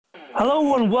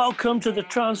Hello and welcome to the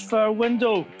Transfer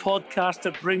Window podcast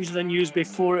that brings you the news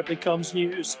before it becomes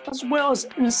news, as well as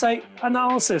insight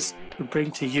analysis. We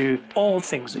bring to you all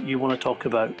things that you want to talk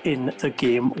about in the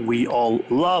game we all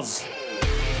love.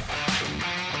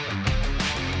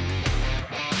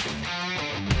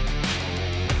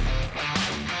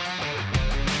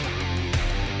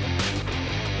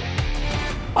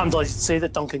 I'm delighted to say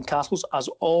that Duncan Castles, as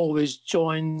always,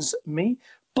 joins me.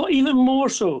 But even more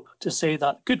so to say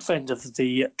that good friend of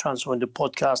the Transfer Window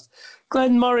podcast,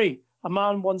 Glenn Murray, a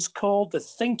man once called the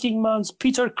thinking man's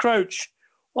Peter Crouch,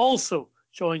 also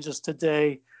joins us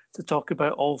today to talk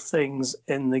about all things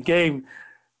in the game.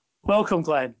 Welcome,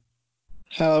 Glenn.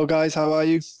 Hello, guys. How are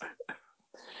you?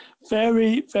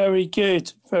 Very, very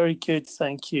good. Very good.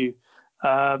 Thank you.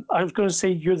 I was going to say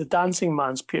you're the dancing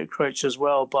man's Peter Crouch as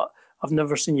well, but I've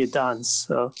never seen you dance,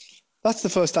 so... That's the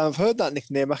first time I've heard that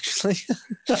nickname, actually.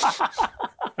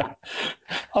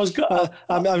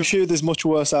 I'm sure there's much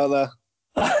worse out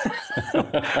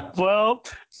there. Well,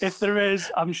 if there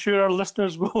is, I'm sure our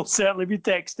listeners will certainly be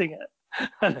texting it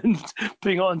and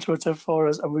putting it on Twitter for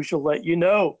us, and we shall let you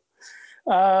know.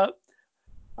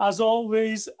 As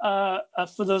always, for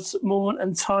this moment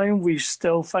in time, we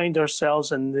still find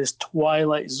ourselves in this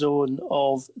twilight zone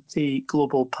of the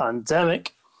global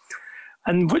pandemic.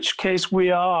 In which case,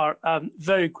 we are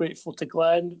very grateful to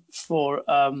Glenn for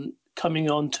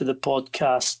coming on to the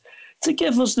podcast to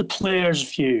give us the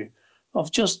player's view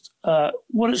of just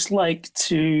what it's like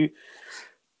to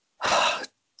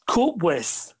cope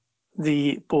with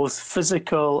the both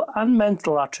physical and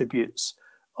mental attributes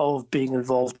of being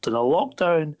involved in a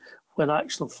lockdown when, in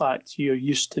actual fact, you're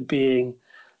used to being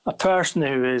a person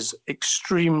who is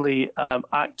extremely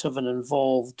active and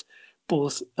involved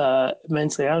both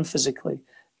mentally and physically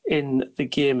in the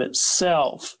game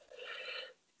itself.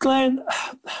 Glenn,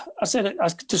 I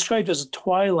described it as a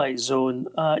twilight zone.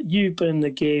 You've been in the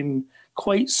game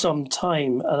quite some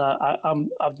time, and I'm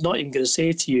not even going to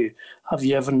say to you, have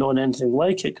you ever known anything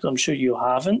like it? Because I'm sure you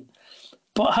haven't.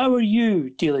 But how are you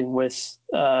dealing with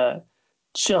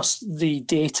just the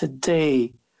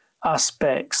day-to-day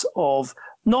aspects of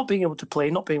not being able to play,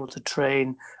 not being able to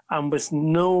train, and with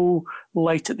no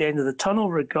light at the end of the tunnel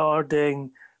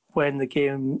regarding when the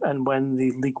game and when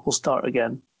the league will start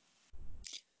again?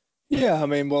 Yeah,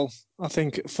 I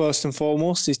think first and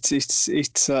foremost,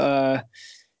 it's a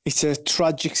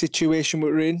tragic situation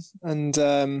we're in,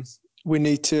 and we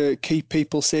need to keep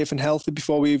people safe and healthy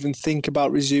before we even think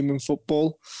about resuming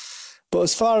football. But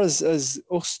as far as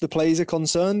us, the players, are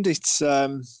concerned, it's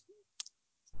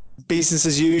business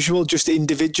as usual, just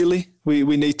individually.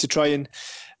 We need to try and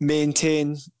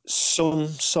maintain some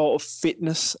sort of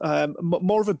fitness,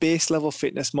 more of a base level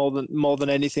fitness more than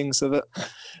anything, so that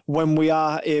when we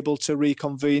are able to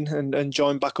reconvene and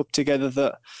join back up together,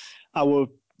 that our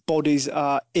bodies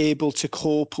are able to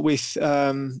cope with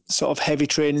sort of heavy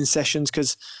training sessions.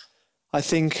 Because I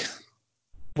think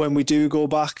when we do go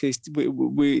back,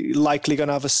 we're likely going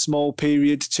to have a small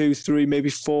period, 2, 3, maybe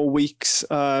 4 weeks,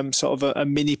 sort of a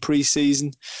mini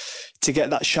pre-season to get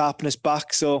that sharpness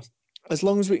back. So as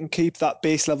long as we can keep that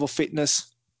base level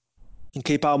fitness and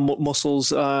keep our muscles,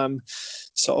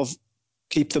 sort of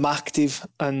keep them active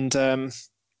and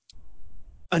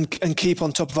keep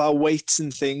on top of our weights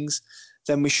and things,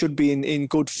 then we should be in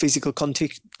good physical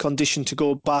condition to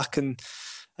go back, and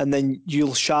then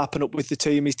you'll sharpen up with the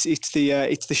team. It's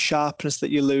the sharpness that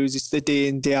you lose. It's the day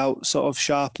in, day out sort of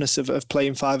sharpness of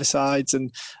playing five-a-sides and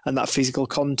that physical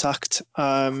contact.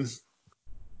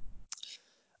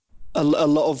 A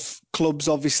lot of clubs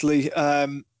obviously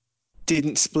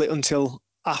didn't split until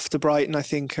after Brighton. I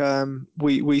think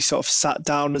we sort of sat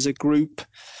down as a group.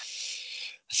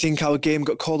 I think our game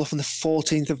got called off on the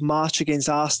 14th of March against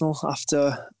Arsenal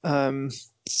after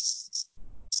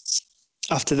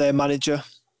their manager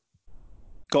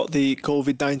got the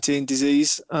COVID-19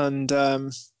 disease, and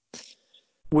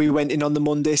we went in on the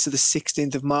Monday, so the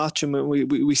 16th of March, and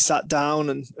we sat down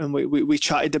and we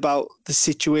chatted about the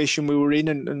situation we were in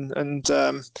and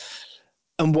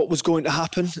what was going to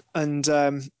happen, and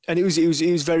it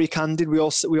was very candid. We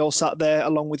all sat there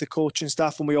along with the coaching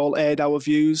staff, and we all aired our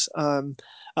views.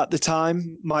 At the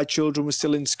time, my children were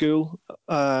still in school,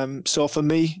 so for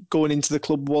me, going into the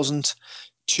club wasn't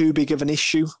too big of an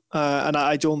issue, and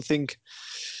I don't think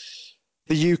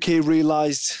the UK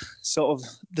realised sort of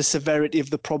the severity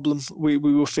of the problem we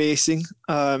were facing.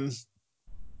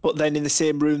 But then in the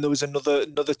same room, there was another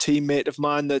teammate of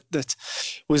mine that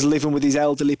was living with his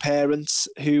elderly parents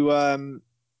who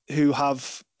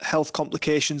have health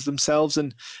complications themselves,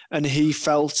 and he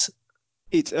felt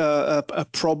it a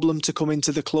problem to come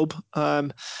into the club.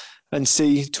 and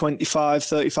see 25,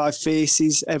 35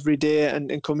 faces every day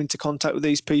and come into contact with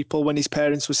these people when his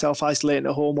parents were self-isolating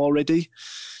at home already.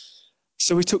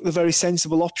 So we took the very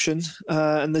sensible option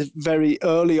and the very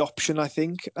early option, I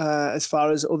think, as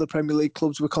far as other Premier League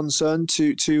clubs were concerned,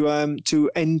 to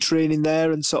end training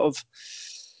there and sort of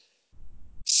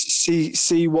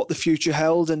see what the future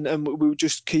held, and we would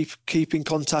just keep in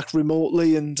contact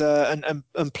remotely and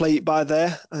play it by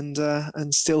there,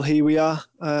 and still here we are,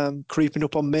 creeping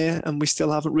up on May, and we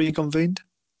still haven't reconvened.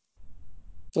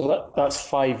 So that's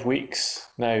 5 weeks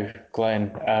now,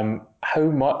 Glenn. How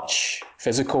much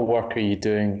physical work are you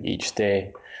doing each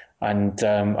day, and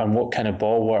what kind of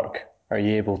ball work are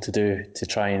you able to do to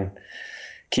try and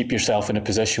keep yourself in a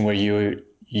position where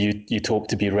you'd hope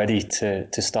to be ready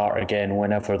to start again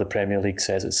whenever the Premier League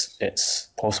says it's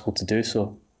possible to do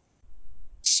so?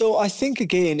 So I think,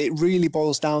 again, it really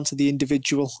boils down to the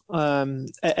individual.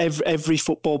 Every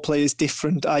football player is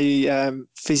different, i.e.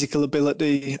 Physical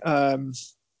ability,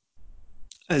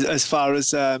 as far as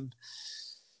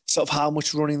sort of how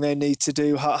much running they need to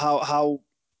do, how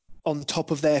on top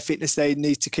of their fitness they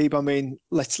need to keep. I mean,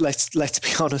 let's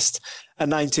be honest, a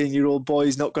 19-year-old boy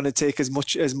is not going to take as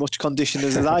much condition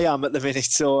as I am at the minute.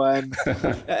 So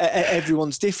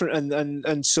everyone's different,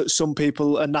 and so, some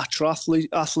people are natural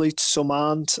athletes, some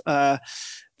aren't.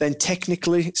 Then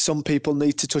technically, some people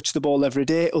need to touch the ball every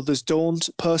day, others don't.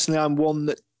 Personally, I'm one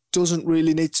that doesn't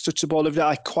really need to touch the ball every day.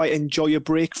 I quite enjoy a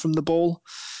break from the ball.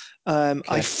 Okay.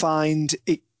 I find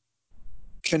it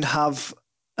can have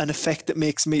an effect that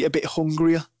makes me a bit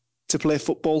hungrier to play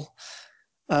football,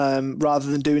 rather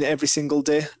than doing it every single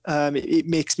day. It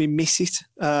makes me miss it,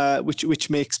 which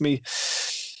makes me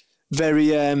very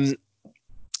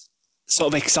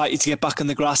sort of excited to get back on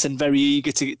the grass and very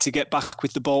eager to get back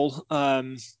with the ball.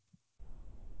 And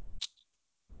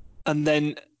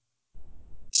then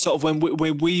sort of when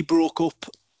we broke up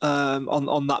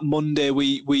on that Monday,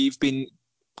 we've been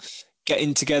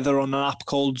getting together on an app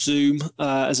called Zoom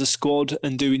as a squad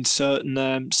and doing certain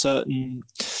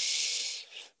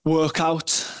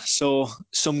workouts. So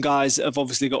some guys have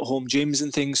obviously got home gyms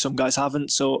and things, some guys haven't.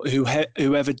 So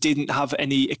whoever didn't have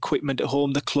any equipment at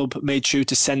home, the club made sure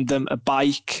to send them a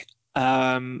bike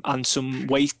and some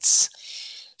weights,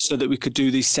 so that we could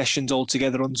do these sessions all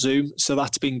together on Zoom. So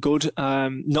that's been good,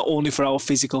 not only for our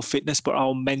physical fitness, but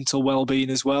our mental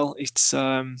well-being as well.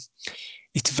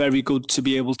 It's very good to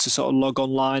be able to sort of log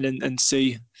online and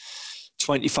see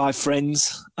 25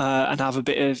 friends and have a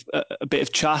bit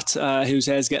of chat. Whose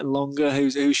hair's getting longer,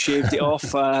 who's shaved it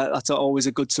off. That's always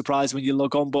a good surprise when you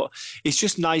log on. But it's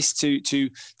just nice to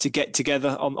get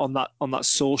together on that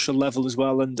social level as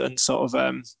well, and sort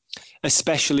of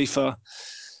especially for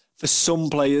some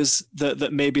players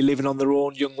that may be living on their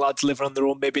own, young lads living on their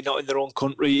own, maybe not in their own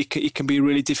country, it can be a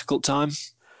really difficult time.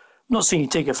 I'm not saying you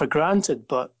take it for granted,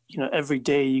 but every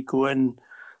day you go in,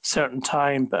 certain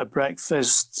time, bit of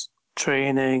breakfast,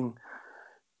 training,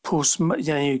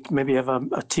 you maybe have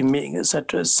a team meeting,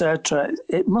 etc., etc.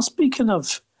 It must be kind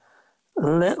of a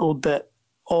little bit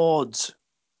odd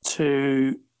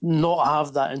to not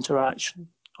have that interaction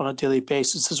on a daily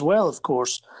basis, as well, of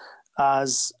course,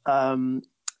 as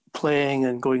playing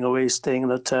and going away, staying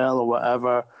in a hotel or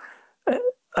whatever.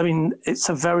 I mean, it's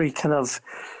a very kind of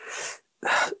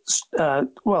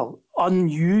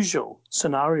unusual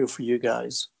scenario for you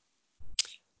guys.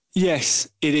 Yes,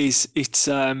 it is. It's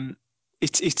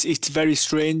very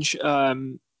strange.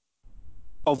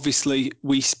 Obviously,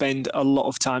 we spend a lot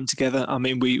of time together. I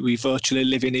mean, we virtually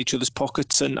live in each other's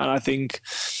pockets, and I think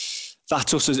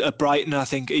that's us at Brighton. I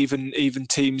think even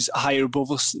teams higher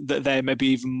above us, that they're maybe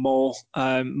even more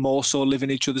so live in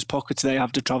each other's pockets. They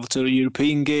have to travel to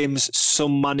European games.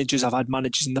 I've had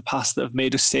managers in the past that have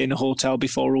made us stay in a hotel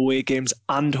before away games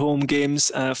and home games.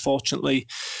 Fortunately,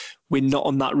 we're not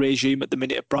on that regime at the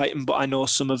minute at Brighton, but I know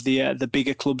some of the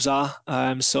bigger clubs are.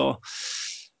 So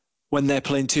when they're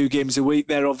playing 2 games a week,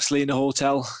 they're obviously in a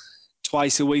hotel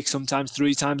twice a week, sometimes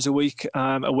 3 times a week,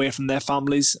 away from their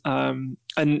families. And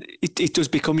it does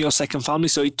become your second family.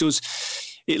 So it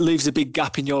leaves a big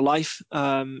gap in your life.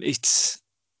 It's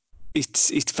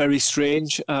very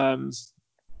strange.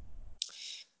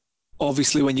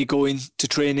 Obviously, when you go into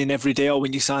training every day, or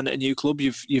when you sign at a new club,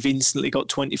 you've instantly got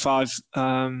 25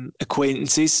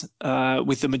 acquaintances,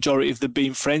 with the majority of them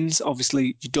being friends.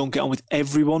 Obviously, you don't get on with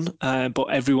everyone, but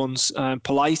everyone's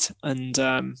polite and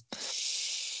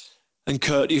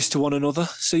courteous to one another.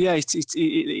 So yeah,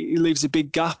 it leaves a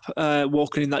big gap,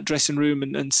 walking in that dressing room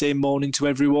and saying morning to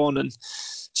everyone. And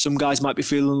some guys might be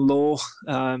feeling low,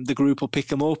 the group will pick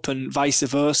them up, and vice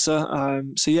versa.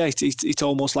 So yeah, it's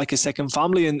almost like a second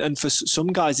family, and for some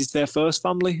guys it's their first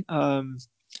family.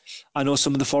 I know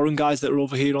some of the foreign guys that are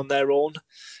over here on their own,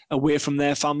 away from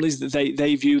their families, that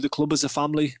they view the club as a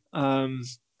family,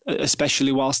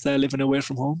 especially whilst they're living away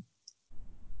from home.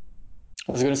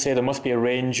 I was going to say there must be a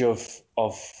range of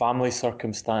family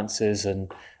circumstances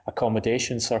and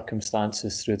accommodation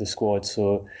circumstances through the squad.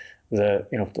 So the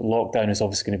lockdown is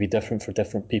obviously going to be different for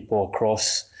different people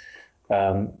across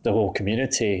the whole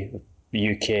community, the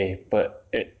UK. But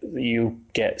you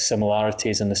get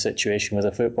similarities in the situation with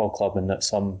a football club, in that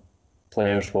some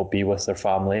players will be with their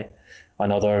family,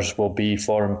 and others will be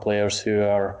foreign players who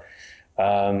are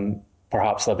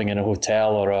perhaps living in a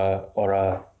hotel or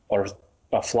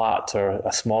a flat or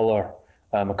a smaller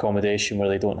accommodation where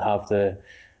they don't have the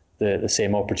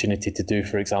same opportunity to do,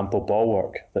 for example, ball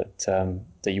work that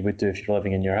you would do if you're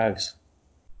living in your house.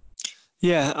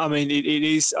 Yeah, I mean, it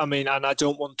is. I mean, and I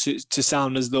don't want to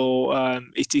sound as though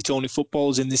it's only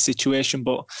footballers in this situation,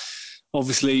 but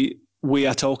obviously we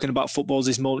are talking about footballers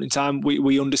this moment in time.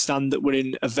 We understand that we're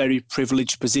in a very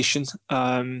privileged position,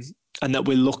 and that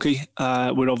we're lucky.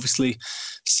 We're obviously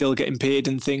still getting paid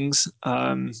and things.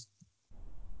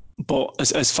 But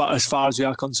as far as we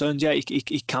are concerned, yeah,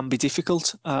 it can be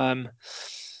difficult,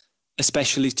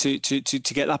 especially to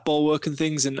get that ball work and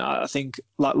things. And I think,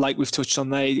 like we've touched on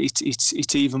there,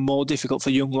 it's even more difficult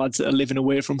for young lads that are living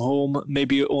away from home,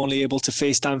 maybe only able to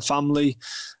FaceTime family.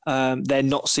 They're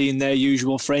not seeing their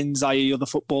usual friends, i.e. other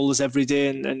footballers, every day,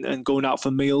 and going out for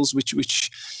meals,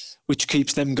 which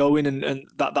keeps them going, and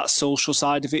that social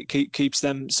side of it keeps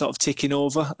them sort of ticking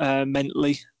over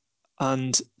mentally.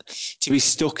 And to be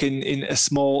stuck in a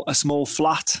small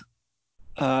flat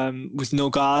with no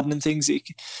garden and things,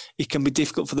 it can be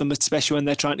difficult for them, especially when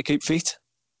they're trying to keep fit.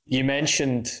 You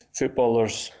mentioned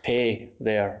footballers' pay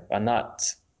there, and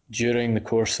that during the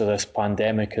course of this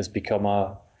pandemic has become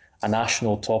a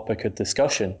national topic of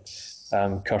discussion,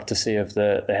 courtesy of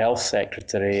the Health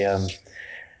Secretary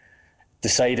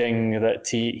deciding that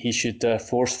he should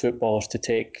force footballers to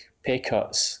take pay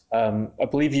cuts. I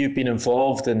believe you've been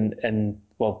involved in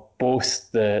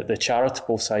both the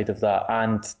charitable side of that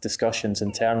and discussions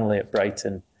internally at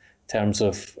Brighton in terms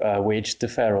of wage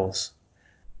deferrals.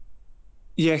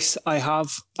 Yes, I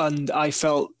have, and I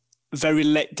felt very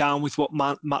let down with what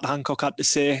Matt Hancock had to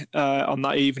say on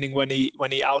that evening when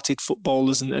he outed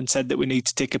footballers and said that we need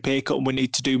to take a pay cut and we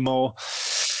need to do more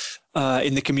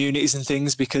in the communities and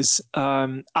things, because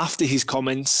after his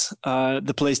comments,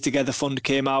 the Players Together Fund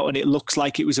came out, and it looks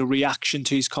like it was a reaction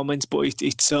to his comments, but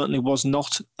it certainly was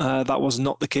not. That was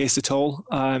not the case at all.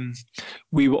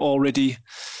 We were already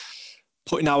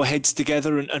putting our heads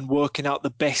together and working out the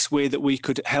best way that we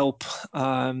could help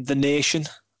the nation.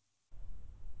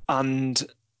 And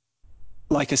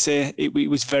like I say, it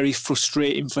was very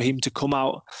frustrating for him to come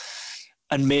out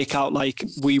and make out like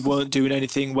we weren't doing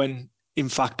anything when, in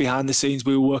fact, behind the scenes,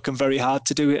 we were working very hard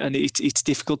to do it, and it's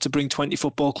difficult to bring 20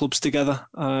 football clubs together.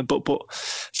 But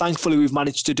thankfully, we've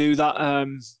managed to do that,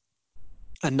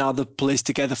 and now the Players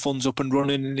Together Fund's up and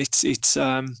running, and it's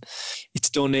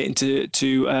donating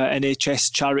to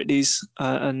NHS charities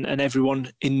and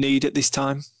everyone in need at this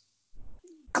time.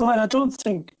 Glenn, I don't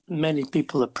think many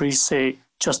people appreciate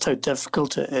just how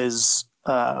difficult it is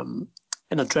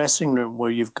in a dressing room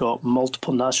where you've got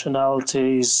multiple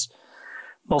nationalities,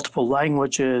 multiple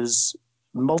languages,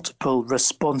 multiple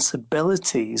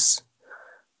responsibilities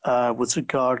with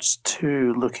regards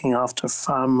to looking after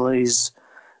families,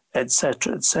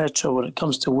 etc., etc. When it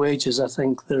comes to wages, I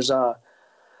think there's a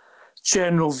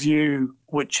general view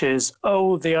which is,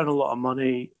 they earn a lot of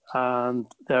money and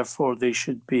therefore they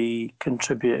should be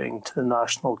contributing to the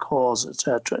national cause,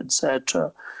 etc.,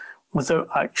 etc., without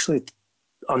actually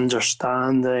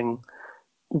understanding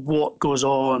what goes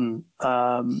on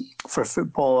for a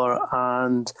footballer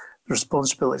and the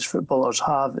responsibilities footballers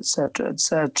have, etc.,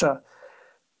 etc.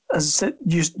 As I said,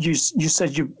 you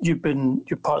said you're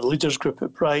part of the leaders group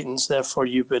at Brighton's, therefore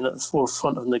you've been at the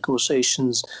forefront of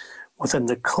negotiations within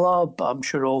the club. I'm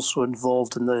sure also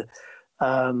involved in the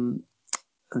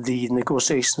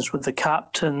negotiations with the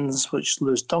captains, which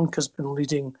Lewis Dunk has been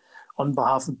leading on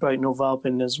behalf of Brighton Hove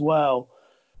Albion as well.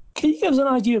 Can you give us an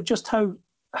idea of just how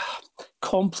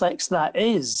complex that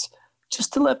is,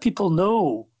 just to let people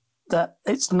know that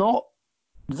it's not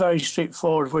very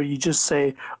straightforward where you just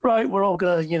say, right, we're all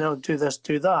going to do this,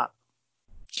 do that?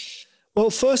 Well,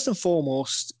 first and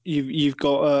foremost, you've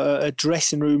got a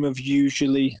dressing room of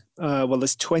usually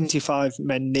there's 25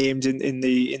 men named in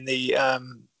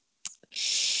the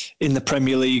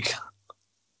Premier League,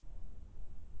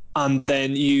 and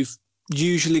then you've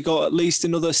usually got at least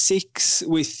another 6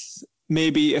 with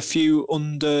maybe a few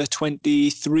under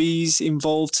 23s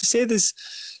involved. Say there's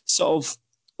sort of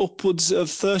upwards of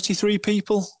 33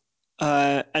 people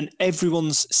and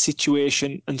everyone's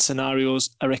situation and scenarios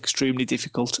are extremely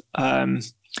difficult.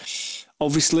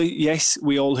 Obviously, yes,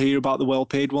 we all hear about the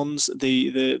well-paid ones,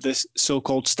 the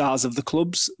so-called stars of the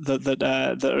clubs that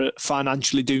are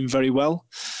financially doing very well.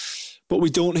 But we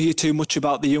don't hear too much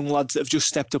about the young lads that have just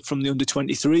stepped up from the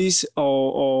under-23s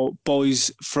or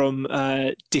boys from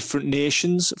different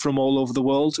nations from all over the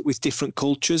world with different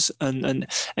cultures and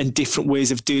different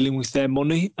ways of dealing with their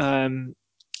money,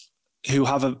 who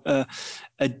have a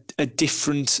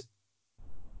different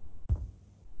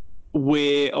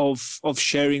way of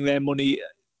sharing their money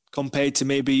compared to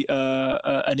maybe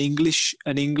an English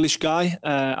guy.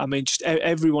 I mean, just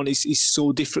everyone is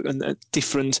so different and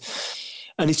different.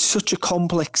 And it's such a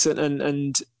complex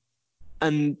and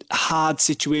hard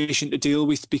situation to deal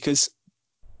with, because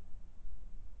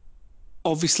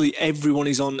obviously everyone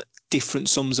is on different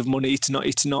sums of money. It's not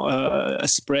a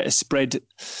spread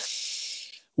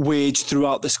wage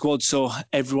throughout the squad, so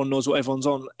everyone knows what everyone's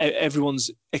on.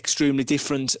 Everyone's extremely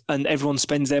different, and everyone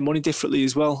spends their money differently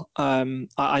as well.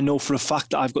 I know for a fact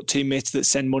that I've got teammates that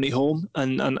send money home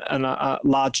and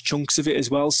large chunks of it as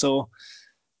well. So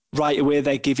right away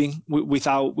they're giving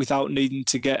without needing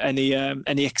to get any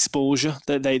exposure.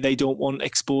 That they don't want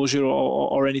exposure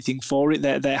or anything for it.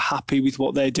 They're happy with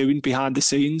what they're doing behind the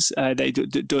scenes. They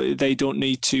don't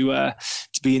need to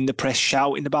be in the press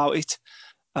shouting about it.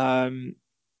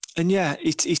 And yeah,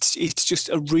 it's just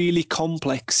a really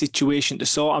complex situation to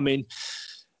sort. I mean,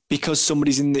 because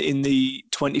somebody's in the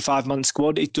 25-man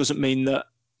squad, it doesn't mean that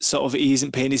sort of he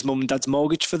isn't paying his mum and dad's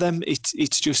mortgage for them.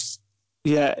 It's just.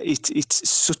 Yeah, it's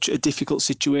such a difficult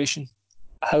situation.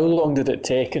 How long did it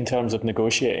take in terms of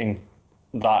negotiating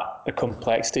the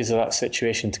complexities of that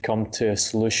situation to come to a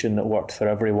solution that worked for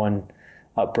everyone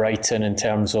at Brighton in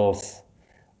terms of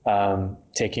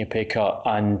taking a pay cut,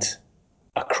 and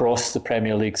across the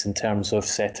Premier Leagues in terms of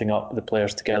setting up the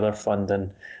Players Together Fund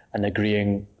and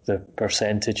agreeing the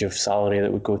percentage of salary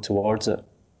that would go towards it?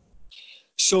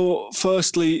 So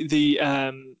firstly, the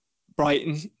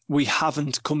Brighton, we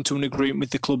haven't come to an agreement with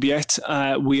the club yet.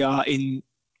 We are in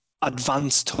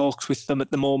advanced talks with them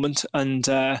at the moment, and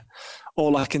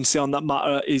all I can say on that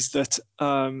matter is that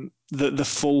the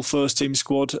full first team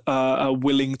squad are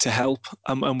willing to help,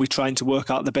 and we're trying to work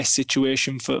out the best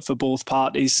situation for both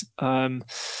parties, for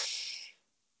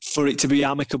it to be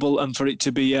amicable and for it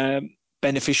to be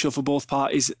beneficial for both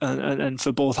parties, and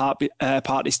for both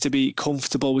parties to be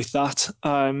comfortable with that.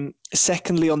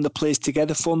 Secondly, on the Players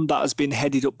Together Fund, that has been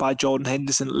headed up by Jordan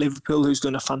Henderson at Liverpool, who's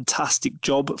done a fantastic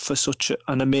job for such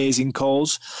an amazing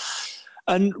cause.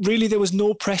 And really, there was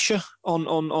no pressure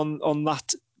on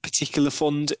that particular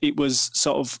fund. It was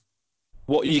sort of,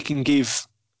 what you can give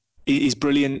is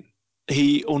brilliant.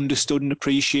 He understood and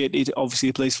appreciated, obviously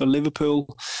he plays for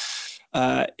Liverpool.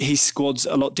 His squad's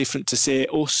a lot different to, say,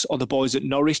 us or the boys at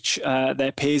Norwich.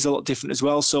 Their pay's a lot different as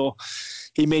well. So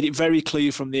he made it very clear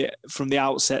from the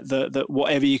outset that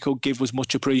whatever you could give was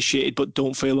much appreciated, but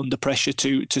don't feel under pressure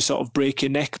to sort of break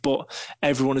your neck. But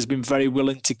everyone has been very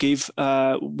willing to give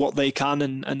what they can,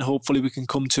 and hopefully we can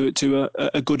come to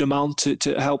a good amount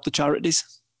to help the charities.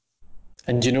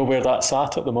 And do you know where that's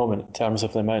at the moment in terms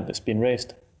of the amount that's been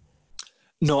raised?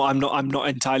 No, I'm not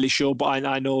entirely sure, but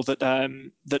I know that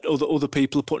that other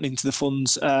people are putting into the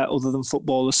funds other than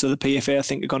footballers. So the PFA, I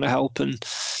think, are going to help, and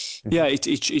yeah,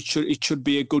 it should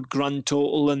be a good grand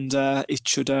total, and it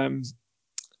should.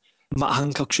 Matt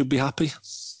Hancock should be happy.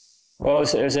 Well,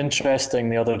 it was interesting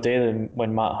the other day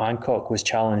when Matt Hancock was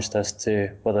challenged as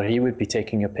to whether he would be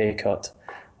taking a pay cut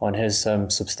on his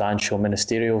substantial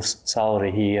ministerial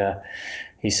salary.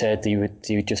 He said he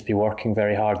would just be working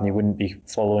very hard, and he wouldn't be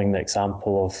following the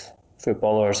example of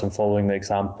footballers and following the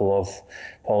example of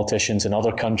politicians in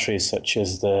other countries, such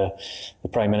as the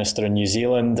Prime Minister in New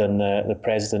Zealand and the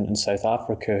President in South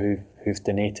Africa, who've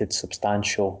donated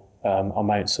substantial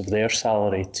amounts of their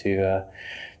salary to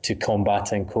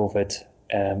combating COVID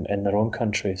in their own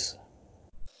countries.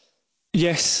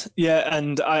 Yes, yeah,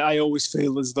 and I always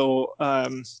feel as though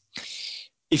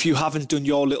if you haven't done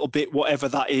your little bit, whatever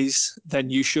that is, then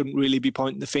you shouldn't really be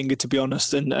pointing the finger, to be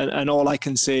honest. And all I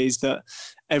can say is that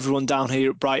everyone down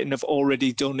here at Brighton have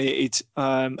already donated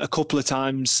a couple of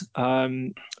times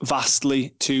vastly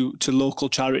to local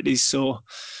charities. So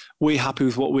we're happy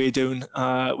with what we're doing.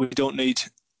 We don't need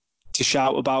to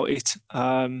shout about it.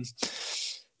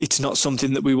 It's not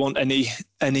something that we want any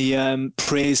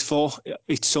praise for.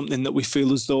 It's something that we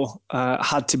feel as though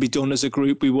had to be done as a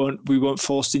group. We weren't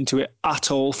forced into it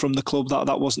at all from the club.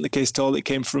 That wasn't the case at all. It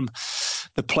came from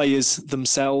the players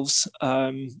themselves,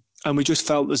 and we just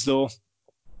felt as though,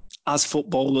 as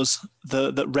footballers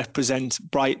that represent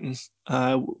Brighton,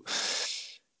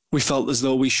 we felt as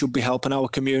though we should be helping our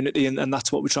community, and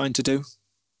that's what we're trying to do.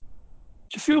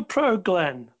 Do you feel proud,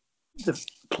 Glenn? The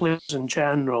players in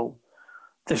general,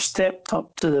 they've stepped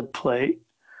up to the plate.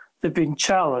 They've been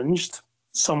challenged,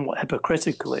 somewhat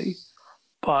hypocritically,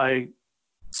 by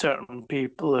certain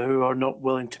people who are not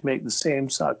willing to make the same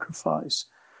sacrifice.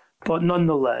 But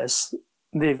nonetheless,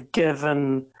 they've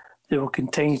given, they will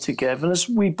continue to give. And as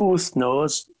we both know,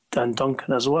 and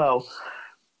Duncan as well,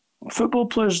 football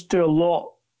players do a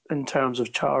lot in terms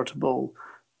of charitable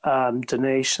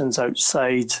donations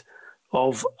outside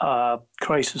of a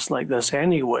crisis like this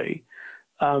anyway.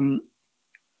 And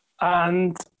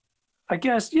I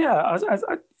guess, yeah,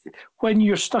 when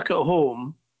you're stuck at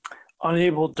home,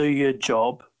 unable to do your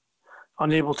job,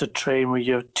 unable to train with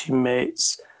your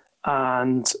teammates,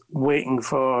 and waiting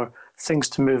for things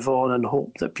to move on and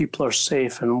hope that people are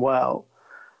safe and well,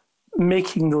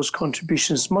 making those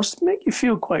contributions must make you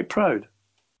feel quite proud.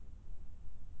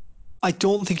 I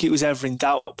don't think it was ever in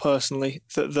doubt, personally,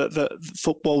 that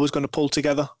football was going to pull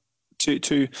together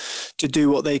to do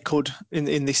what they could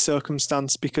in this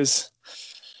circumstance, because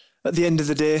at the end of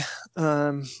the day,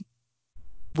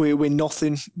 we're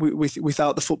nothing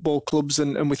without the football clubs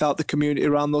and without the community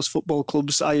around those football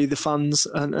clubs, i.e. the fans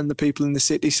and the people in the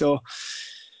city. So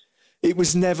it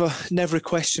was never a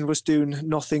question of us doing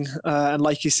nothing. And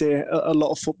like you say, a lot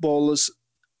of footballers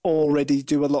already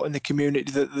do a lot in the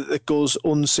community that goes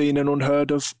unseen and unheard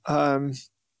of.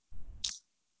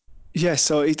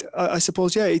 So I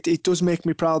suppose it does make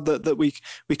me proud that we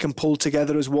can pull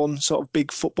together as one sort of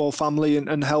big football family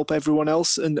and help everyone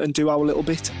else and do our little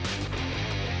bit.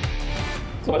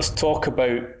 So let's talk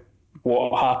about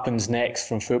what happens next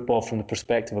from football from the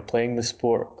perspective of playing the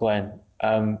sport, Glenn.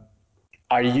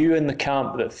 Are you in the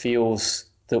camp that feels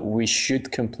that we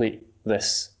should complete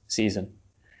this season?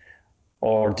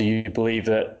 Or do you believe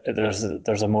that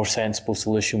there's a more sensible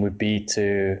solution would be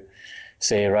to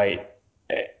say, right,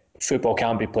 football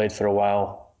can't be played for a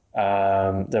while.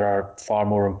 There are far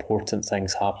more important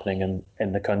things happening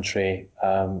in the country.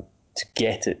 To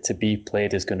get it to be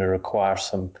played is going to require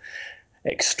some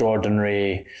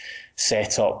extraordinary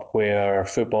setup where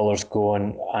footballers go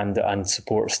and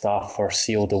support staff are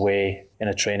sealed away in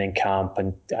a training camp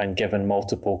and given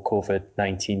multiple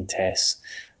COVID-19 tests.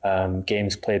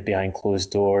 Games played behind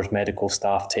closed doors, medical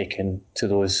staff taken to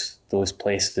those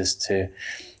places to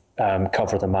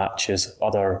cover the matches,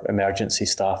 other emergency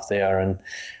staff there,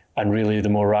 and really the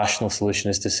more rational solution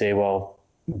is to say, well,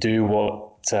 do what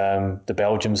the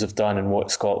Belgians have done and what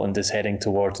Scotland is heading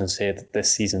towards and say that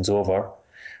this season's over.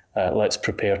 Let's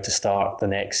prepare to start the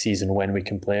next season when we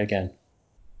can play again.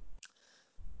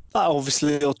 That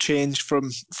obviously will change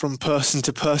from person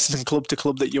to person and club to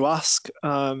club that you ask.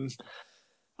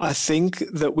 I think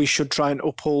that we should try and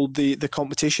uphold the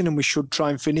competition and we should try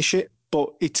and finish it, but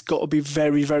it's got to be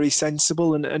very, very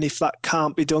sensible. And if that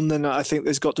can't be done, then I think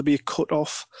there's got to be a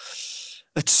cut-off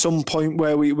at some point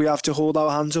where we have to hold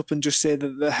our hands up and just say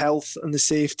that the health and the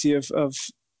safety of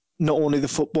not only the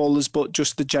footballers but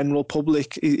just the general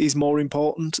public is more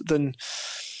important than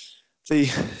the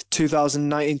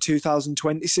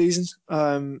 2019-2020 season.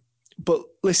 But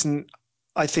listen,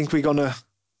 I think we're going to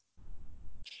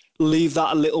leave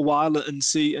that a little while and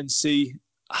see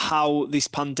how this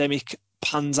pandemic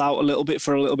pans out a little bit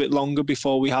for a little bit longer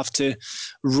before we have to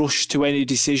rush to any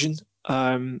decision.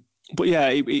 But yeah,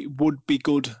 it would be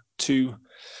good to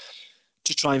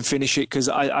try and finish it, because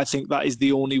I think that is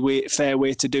the only fair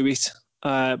way to do it.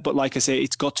 But like I say,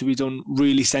 it's got to be done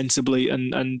really sensibly,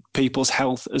 and people's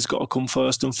health has got to come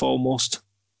first and foremost.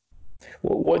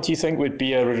 What do you think would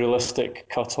be a realistic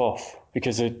cut-off?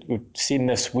 Because we've seen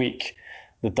this week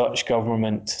the Dutch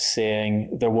government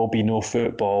saying there will be no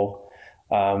football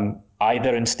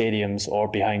either in stadiums or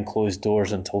behind closed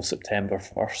doors until September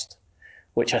 1st,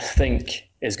 which I think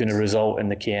is going to result in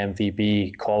the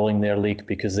KNVB calling their league,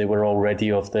 because they were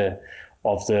already of a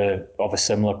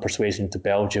similar persuasion to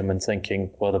Belgium and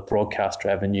thinking, well, the broadcast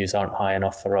revenues aren't high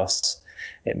enough for us.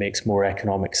 It makes more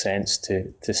economic sense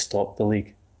to stop the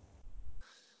league.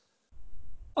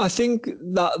 I think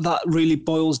that really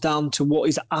boils down to what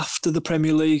is after the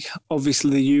Premier League.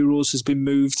 Obviously, the Euros has been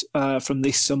moved from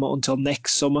this summer until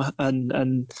next summer,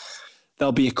 and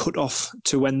there'll be a cut-off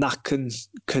to when that can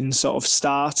sort of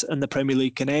start and the Premier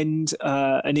League can end.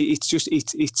 And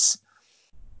it's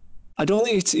I don't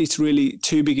think it's really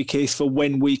too big a case for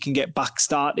when we can get back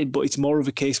started, but it's more of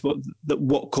a case that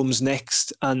what comes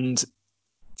next. And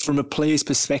from a player's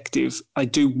perspective, I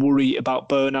do worry about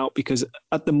burnout, because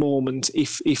at the moment,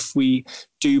 if we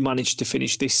do manage to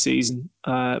finish this season,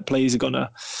 players are going to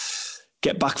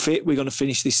get back fit. We're going to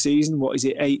finish this season. What is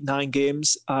it, 8-9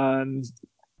 games?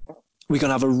 we're going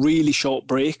to have a really short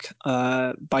break.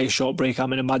 By a short break, I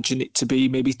mean, imagine it to be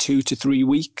maybe 2 to 3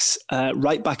 weeks,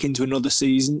 right back into another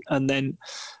season. And then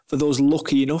for those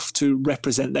lucky enough to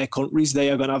represent their countries,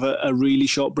 they are going to have a really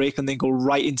short break and then go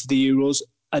right into the Euros.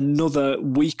 Another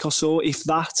week or so, if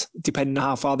that, depending on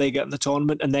how far they get in the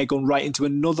tournament, and they're going right into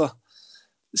another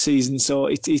season. So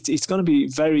it's going to be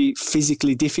very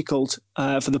physically difficult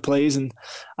for the players. And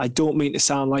I don't mean to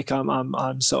sound like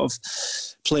I'm sort of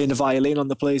playing a violin on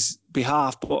the players'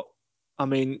 behalf, but I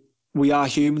mean, we are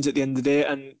humans at the end of the day,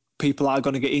 and people are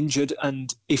going to get injured.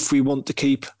 And if we want to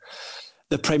keep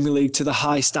the Premier League to the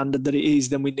high standard that it is,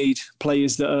 then we need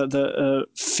players that are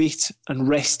fit and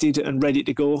rested and ready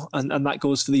to go. And that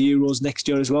goes for the Euros next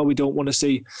year as well. We don't want to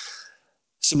see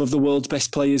some of the world's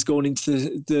best players going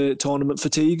into the tournament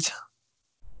fatigued.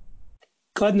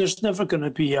 Glenn, there's never going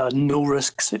to be a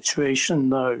no-risk situation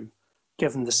now,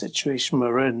 given the situation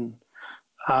we're in.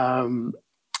 And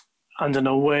in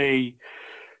a way,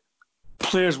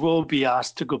 players will be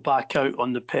asked to go back out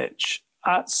on the pitch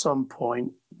at some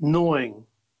point, knowing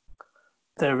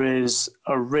there is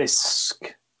a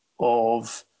risk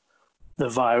of the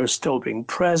virus still being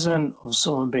present, of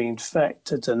someone being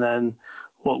infected, and then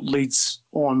what leads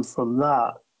on from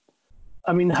that.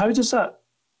 I mean, how does that...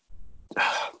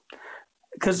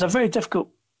 Because it's a very difficult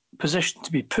position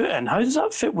to be put in. How does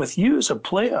that fit with you as a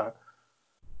player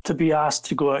to be asked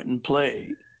to go out and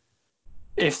play,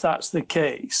 if that's the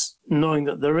case, knowing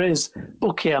that there is,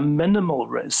 okay, a minimal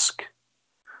risk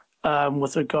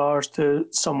with regards to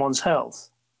someone's health?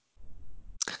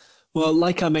 Well,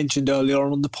 like I mentioned earlier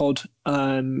on the pod,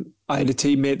 I had a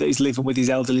teammate that is living with his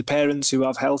elderly parents who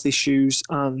have health issues,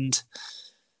 and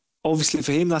obviously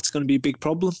for him that's going to be a big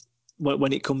problem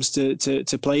when it comes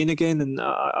to playing again. And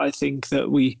I think that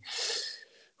we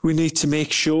need to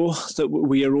make sure that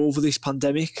we are over this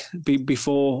pandemic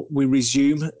before we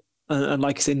resume. And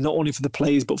like I said, not only for the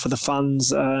players but for the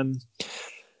fans,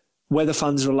 whether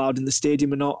fans are allowed in the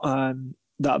stadium or not,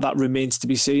 that remains to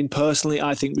be seen. Personally,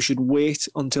 I think we should wait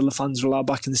until the fans are allowed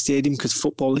back in the stadium, because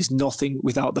football is nothing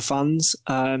without the fans.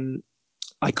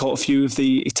 I caught a few of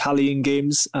the Italian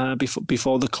games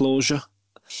before the closure,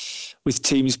 with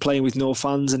teams playing with no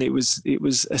fans, and it was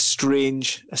a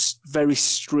very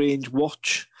strange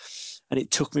watch, and it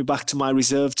took me back to my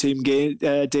reserve team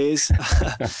days.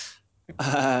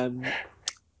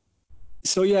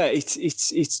 So yeah,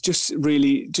 it's just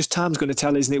really just time's going to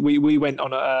tell, isn't it? We went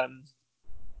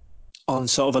on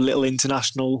sort of a little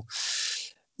international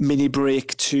mini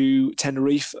break to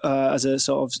Tenerife as a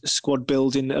sort of squad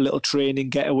building, a little training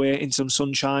getaway in some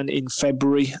sunshine in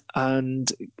February,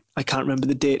 and I can't remember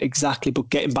the date exactly, but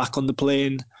getting back on the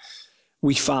plane,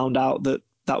 we found out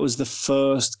that was the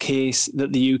first case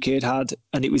that the UK had,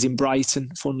 and it was in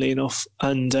Brighton, funnily enough.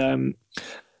 And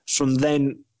from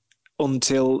then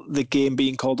until the game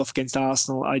being called off against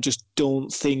Arsenal, I just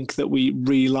don't think that we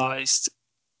realised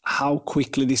how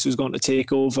quickly this was going to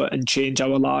take over and change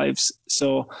our lives.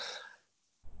 So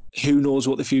who knows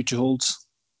what the future holds?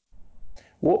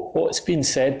 What's been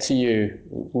said to you?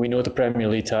 We know the Premier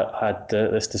League had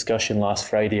this discussion last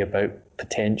Friday about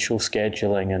potential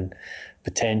scheduling and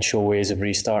potential ways of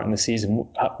restarting the season.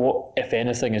 What, if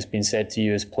anything, has been said to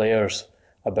you as players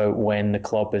about when the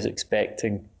club is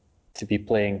expecting to be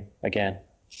playing again?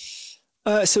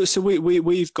 So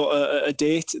we've got a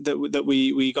date that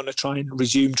we're going to try and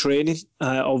resume training.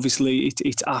 Obviously,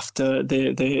 it's after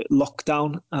the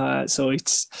lockdown, so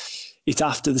it's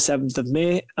after the 7th of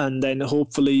May, and then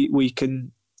hopefully we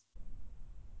can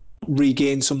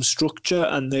regain some structure,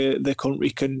 and the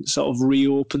country can sort of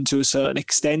reopen to a certain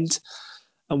extent,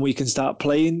 and we can start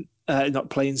we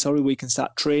can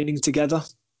start training together,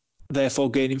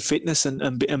 therefore gaining fitness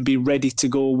and be ready to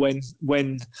go when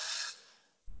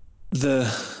the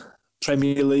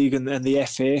Premier League and the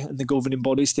FA and the governing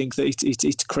bodies think that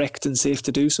it's correct and safe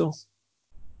to do so.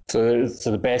 So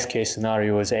the best case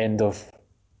scenario is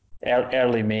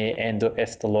early May,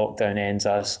 if the lockdown ends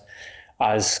as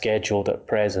scheduled at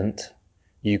present.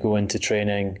 You go into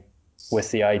training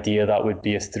with the idea that would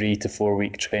be a 3 to 4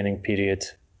 week training period,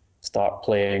 start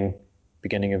playing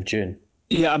beginning of June.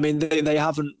 Yeah, I mean, they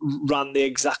haven't ran the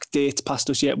exact date past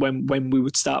us yet when we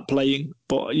would start playing.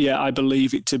 But yeah, I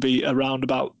believe it to be around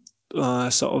about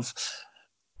sort of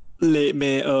late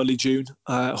May, early June,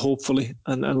 hopefully.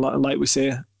 And like we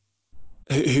say,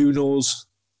 who knows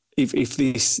if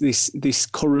this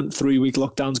current 3 week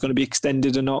lockdown is going to be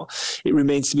extended or not. It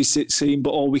remains to be seen.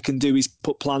 But all we can do is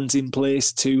put plans in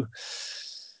place to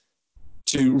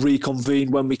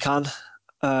reconvene when we can.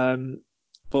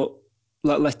 But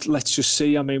let's just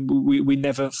see. I mean, we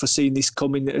never foreseen this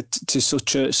coming to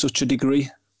such a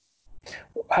degree.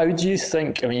 How do you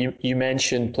think, I mean, you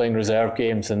mentioned playing reserve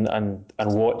games and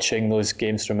watching those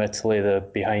games from Italy, the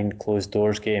behind closed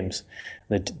doors games.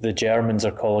 The Germans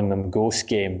are calling them ghost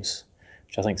games,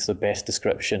 which I think is the best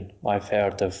description I've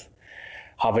heard of,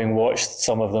 having watched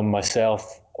some of them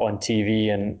myself on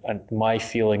TV. And my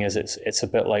feeling is it's a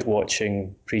bit like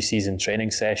watching pre-season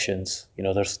training sessions. You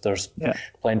know, there's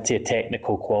plenty of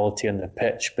technical quality on the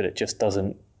pitch, but it just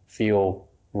doesn't feel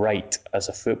right as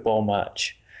a football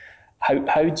match.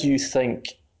 How do you think,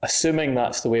 assuming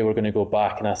that's the way we're going to go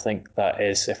back, and I think that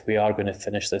is, if we are going to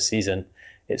finish this season,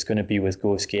 it's going to be with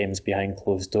ghost games behind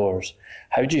closed doors.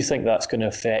 How do you think that's going to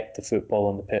affect the football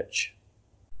on the pitch?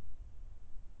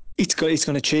 It's going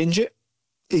to change it.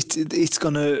 It's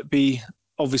going to be,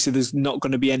 obviously there's not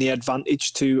going to be any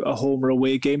advantage to a home or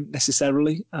away game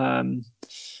necessarily. You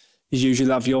usually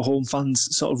have your home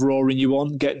fans sort of roaring you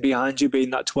on, getting behind you,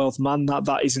 being that 12th man.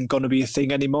 That isn't going to be a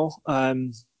thing anymore.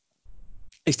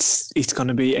 It's going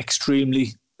to be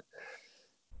extremely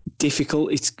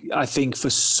difficult. I think for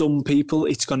some people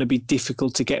it's going to be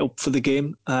difficult to get up for the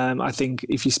game. I think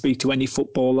if you speak to any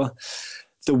footballer,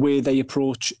 the way they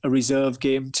approach a reserve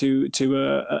game to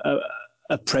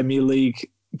a Premier League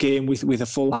game with a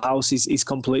full house is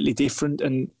completely different.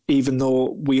 And even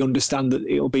though we understand that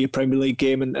it'll be a Premier League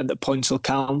game and that points will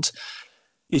count,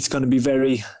 it's going to be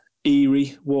very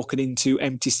eerie walking into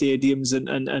empty stadiums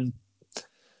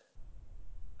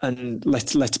and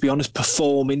let's be honest,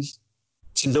 performing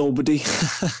to nobody.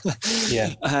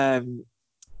 Yeah.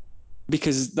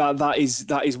 Because that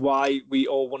is why we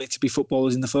all wanted to be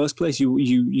footballers in the first place.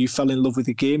 You fell in love with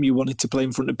the game. You wanted to play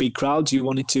in front of big crowds. You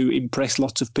wanted to impress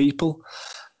lots of people,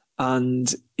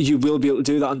 and you will be able to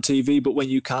do that on TV. But when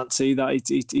you can't see that,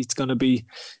 it's going to be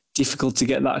difficult to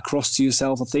get that across to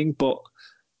yourself, I think. But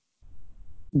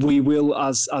we will,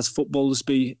 as footballers,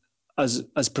 be as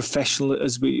professional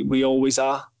as we always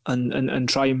are, and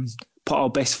try and put our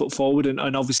best foot forward.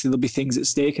 And obviously there'll be things at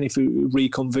stake. And if we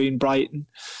reconvene Brighton,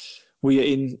 we are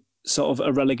in sort of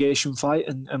a relegation fight,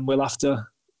 and we'll have to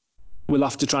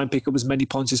try and pick up as many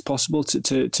points as possible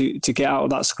to get out of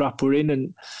that scrap we're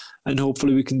in, and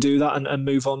hopefully we can do that and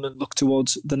move on and look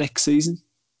towards the next season.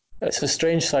 It's a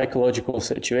strange psychological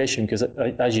situation because,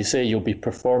 as you say, you'll be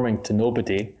performing to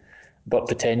nobody, but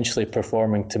potentially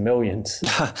performing to millions.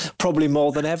 Probably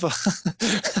more than ever.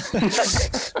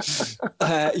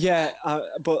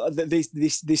 But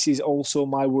this is also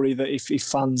my worry, that if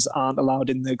fans aren't allowed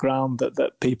in the ground,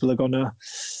 that people are going to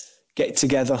get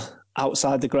together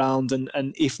outside the ground, and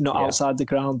if not outside the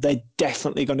ground, they're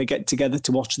definitely going to get together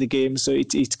to watch the game. So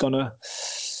it's going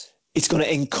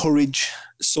to encourage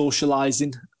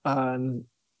socialising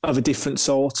of a different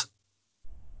sort.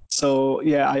 So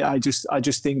yeah, I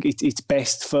just think it's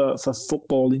best for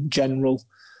football in general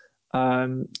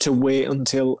to wait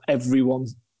until everyone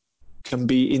can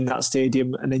be in that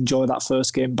stadium and enjoy that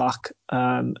first game back,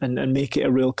 and make it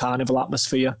a real carnival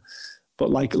atmosphere. But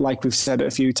like we've said it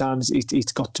a few times,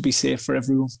 it's got to be safe for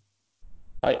everyone.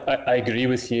 I agree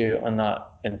with you on that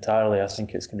entirely. I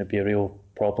think it's going to be a real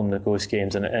problem, the ghost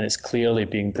games, and it's clearly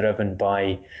being driven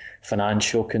by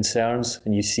financial concerns,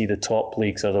 and you see the top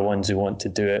leagues are the ones who want to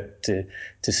do it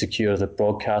to secure the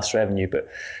broadcast revenue. But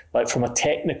like from a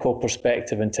technical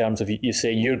perspective, in terms of, you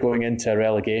say you're going into a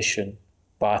relegation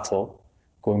battle,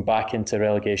 going back into a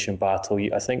relegation battle,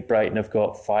 I think Brighton have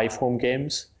got 5 home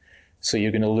games, so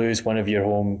you're going to lose one of your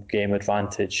home game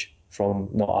advantage from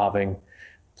not having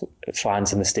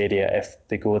fans in the stadia if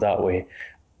they go that way.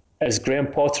 As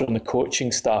Graham Potter and the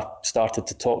coaching staff started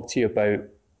to talk to you about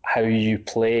how you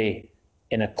play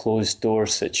in a closed door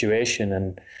situation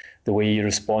and the way you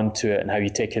respond to it and how you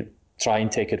try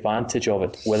and take advantage of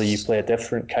it, whether you play a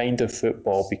different kind of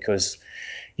football because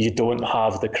you don't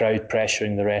have the crowd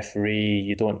pressuring the referee,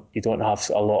 you don't have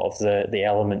a lot of the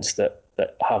elements that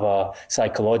have a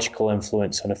psychological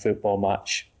influence on a football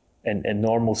match in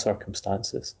normal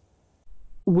circumstances.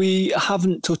 We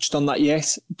haven't touched on that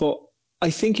yet, but I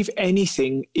think if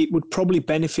anything, it would probably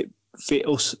benefit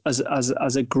us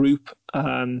as a group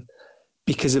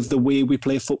because of the way we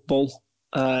play football.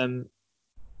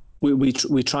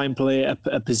 We try and play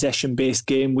a possession-based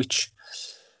game, which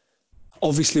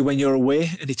obviously when you're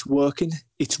away and it's working,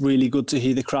 it's really good to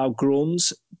hear the crowd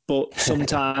groans. But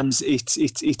sometimes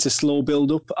it's a slow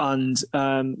build-up, and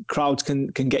crowds can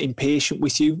get impatient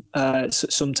with you.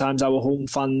 Sometimes our home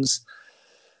fans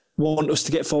want us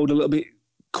to get forward a little bit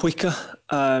quicker.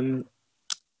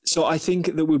 So I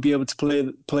think that we'll be able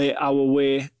to play our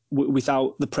way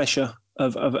without the pressure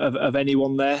of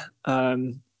anyone there,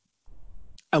 and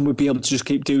we'll be able to just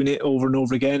keep doing it over and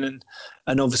over again.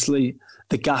 And obviously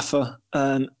the gaffer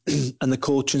and the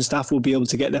coaching staff will be able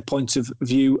to get their points of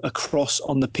view across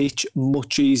on the pitch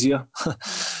much easier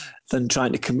than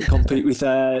trying to compete with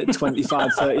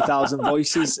 25, 30,000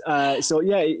 voices. So,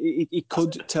 yeah, it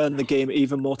could turn the game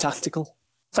even more tactical.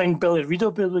 I think Billy Reid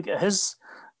will be able to get his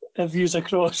views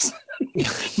across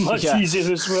much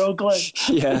easier as well, Glenn.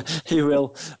 Yeah, he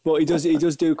will. But he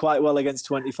does do quite well against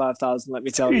 25,000, let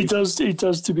me tell you. He does,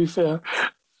 to be fair.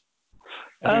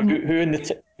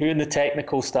 Who in the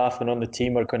technical staff and on the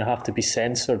team are going to have to be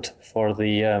censored for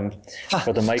the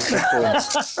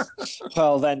microphones?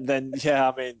 Well, then, yeah.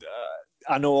 I mean,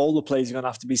 I know all the players are going to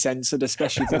have to be censored,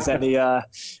 especially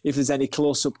if there's any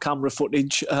close-up camera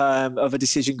footage of a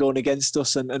decision going against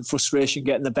us and frustration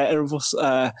getting the better of us,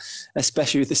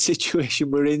 especially with the situation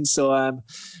we're in. So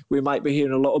we might be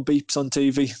hearing a lot of beeps on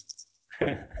TV.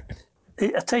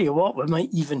 I tell you what, we might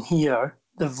even hear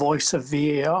the voice of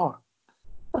VAR.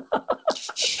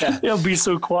 Yeah. It'll be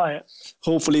so quiet.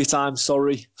 Hopefully it's I'm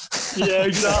sorry. Yeah,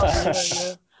 exactly.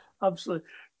 Yeah, absolutely.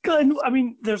 Glenn, I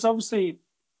mean, there's obviously,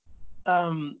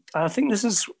 I think this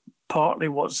is partly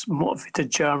what's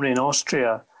motivated Germany and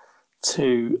Austria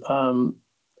to,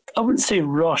 I wouldn't say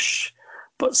rush,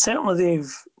 but certainly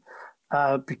they've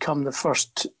become the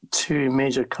first two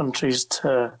major countries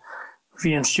to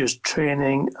reintroduce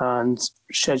training and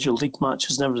schedule league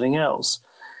matches and everything else.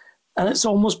 And it's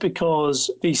almost because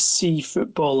they see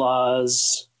football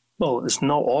as, well, it's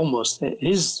not almost, it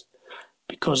is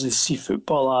because they see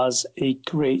football as a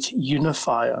great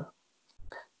unifier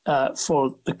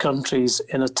for the countries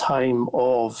in a time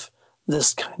of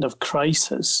this kind of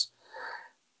crisis.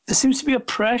 There seems to be a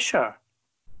pressure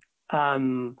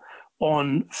on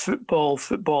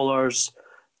footballers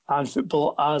and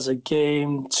football as a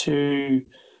game to,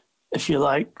 if you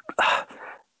like,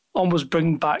 almost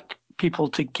bring back people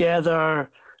together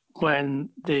when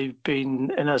they've been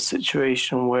in a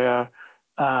situation where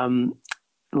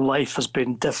life has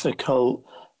been difficult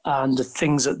and the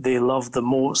things that they love the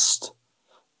most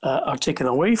are taken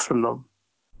away from them.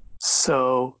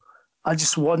 So I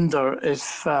just wonder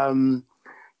if,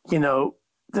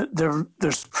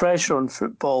 there's pressure on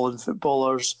football and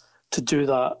footballers to do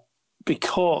that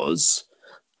because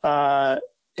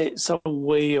it's a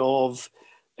way of,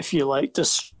 if you like,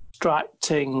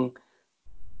 distracting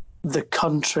the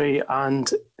country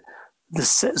and the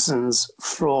citizens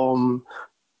from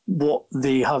what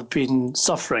they have been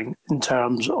suffering in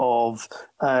terms of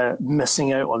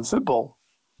missing out on football.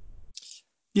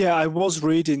 Yeah, I was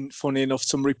reading, funny enough,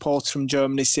 some reports from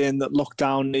Germany saying that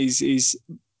lockdown is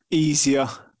easier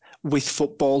with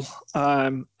football.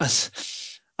 I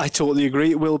totally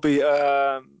agree. It will be.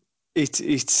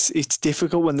 It's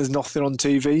difficult when there's nothing on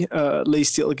TV. At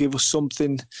least it'll give us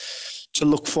something to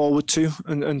look forward to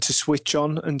and to switch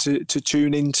on and to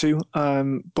tune into.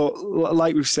 But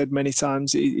like we've said many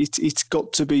times, it's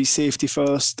got to be safety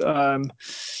first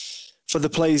for the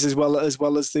players as well as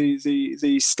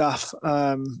the staff.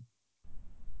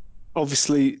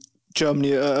 Obviously,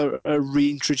 Germany are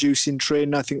reintroducing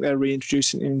training. I think they're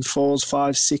reintroducing in 4s,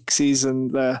 5s, 6s,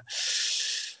 and they're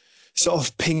sort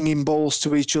of pinging balls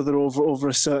to each other over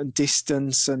a certain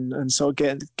distance and sort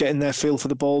of getting their feel for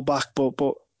the ball back, but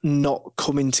not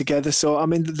coming together. So I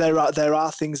mean, there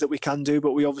are things that we can do,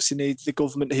 but we obviously need the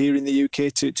government here in the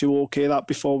UK to okay that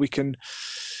before we can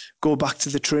go back to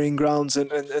the training grounds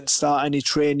and start any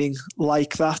training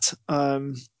like that.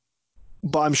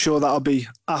 But I'm sure that'll be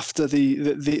after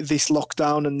this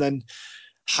lockdown, and then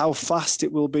how fast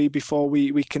it will be before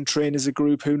we can train as a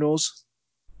group, who knows?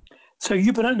 So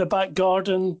you've been out in the back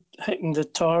garden hitting the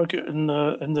target in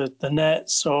the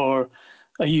nets, or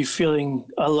are you feeling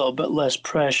a little bit less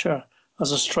pressure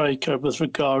as a striker with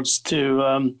regards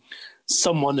to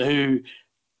someone who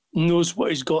knows what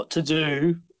he's got to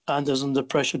do and is under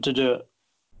pressure to do it?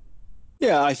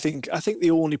 Yeah, I think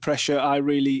the only pressure I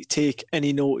really take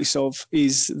any notice of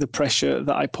is the pressure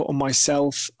that I put on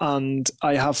myself. And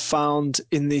I have found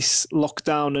in this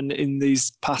lockdown and in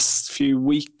these past few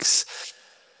weeks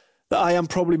that I am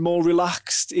probably more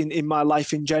relaxed in my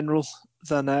life in general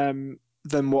than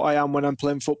what I am when I'm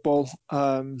playing football.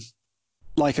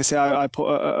 Like I say, I put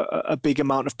a big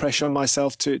amount of pressure on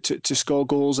myself to score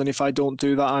goals, and if I don't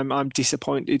do that, I'm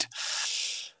disappointed.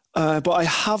 But I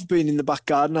have been in the back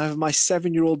garden. I have my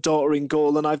 7-year-old daughter in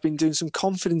goal, and I've been doing some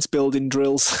confidence building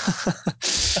drills.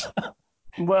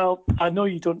 Well, I know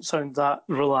you don't sound that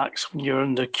relaxed when you're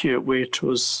in the queue at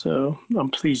Waitrose, so I'm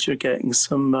pleased you're getting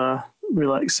some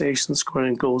relaxation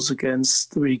scoring goals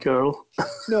against the wee girl.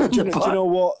 No, do you know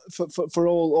what? For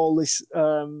all this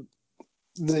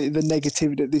the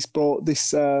negativity that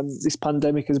this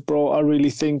pandemic has brought. I really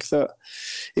think that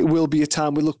it will be a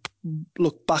time we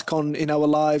look back on in our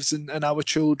lives, and our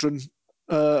children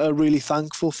are really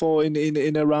thankful for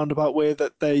in a roundabout way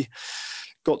that they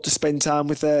got to spend time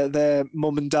with their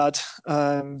mum and dad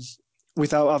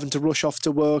without having to rush off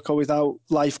to work or without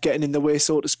life getting in the way,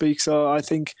 so to speak. So I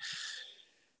think,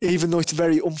 even though it's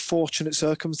very unfortunate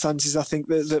circumstances, I think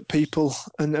that people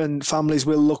and families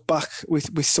will look back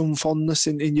with some fondness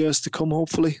in years to come,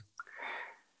 hopefully.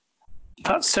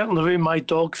 That's certainly the way my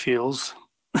dog feels.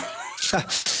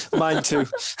 Mine too.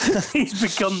 He's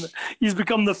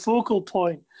become the focal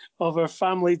point of our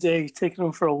family day, taking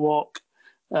him for a walk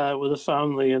with the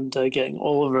family and getting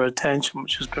all of our attention,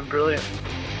 which has been brilliant.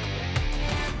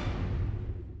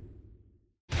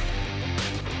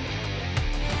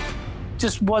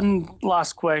 Just one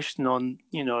last question on,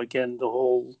 again, the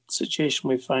whole situation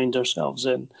we find ourselves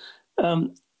in.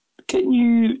 Do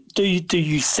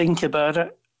you think about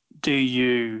it? Do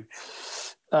you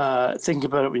think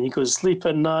about it when you go to sleep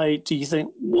at night? Do you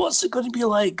think, what's it going to be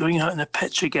like going out on the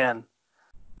pitch again?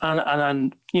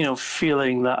 And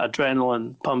feeling that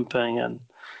adrenaline pumping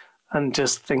and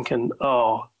just thinking,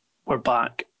 oh, we're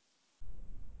back.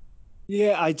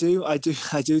 Yeah, I do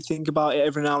think about it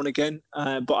every now and again.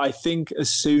 But I think as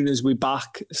soon as we're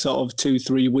back, sort of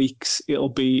 2-3 weeks,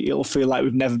 it'll feel like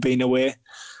we've never been away.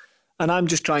 And I'm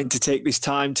just trying to take this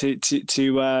time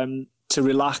to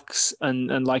relax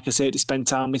and like I say, to spend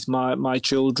time with my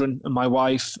children and my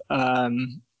wife,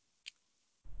 and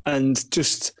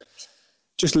just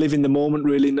live in the moment,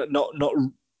 really, not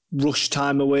rush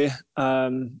time away.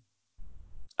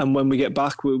 And when we get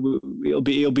back, it'll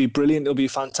be brilliant. It'll be a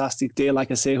fantastic day. Like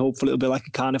I say, hopefully it'll be like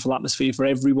a carnival atmosphere for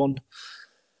everyone.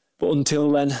 But until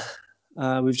then,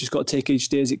 we've just got to take each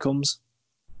day as it comes.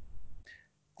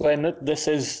 Glenn, this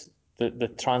is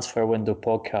the Transfer Window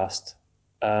podcast.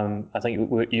 I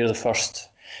think you're the first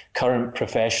current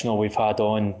professional we've had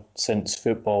on since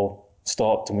football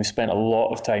stopped, and we've spent a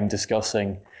lot of time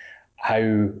discussing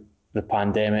how the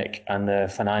pandemic and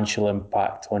the financial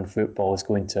impact on football is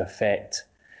going to affect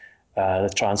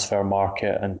the transfer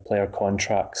market and player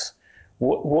contracts.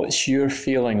 What's your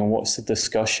feeling, and what's the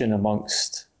discussion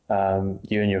amongst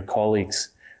you and your colleagues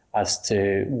as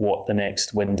to what the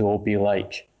next window will be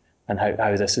like and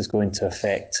how this is going to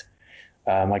affect,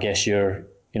 I guess, your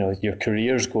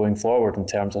careers going forward? In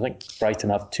terms, I think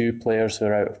Brighton have 2 players who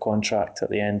are out of contract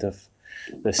at the end of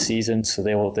this season, so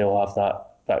they'll have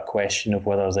that question of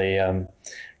whether they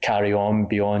carry on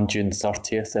beyond June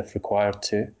 30th if required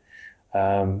to.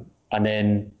 And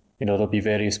then, there'll be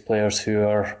various players who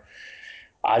are,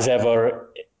 as ever,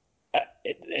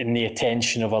 in the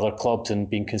attention of other clubs and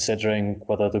being considering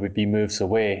whether there would be moves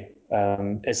away.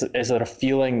 Is there a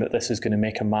feeling that this is going to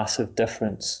make a massive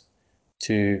difference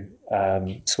to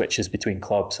switches between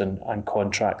clubs and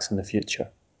contracts in the future?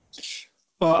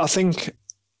 Well, I think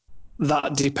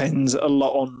that depends a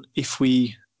lot on if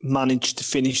we manage to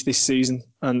finish this season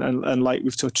and like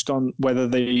we've touched on, whether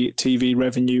the TV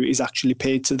revenue is actually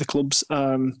paid to the clubs.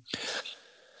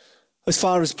 As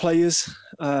far as players,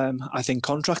 I think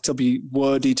contracts will be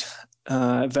worded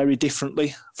very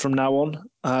differently from now on.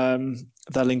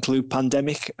 They'll include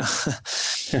pandemic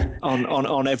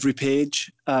on every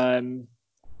page. I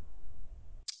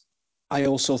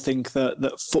also think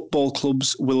that football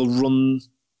clubs will run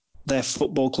their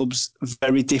football clubs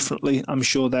very differently. I'm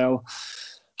sure they'll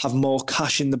have more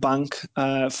cash in the bank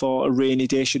for a rainy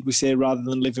day, should we say, rather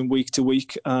than living week to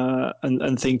week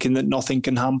and thinking that nothing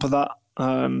can hamper that.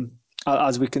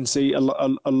 As we can see, a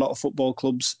lot of football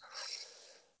clubs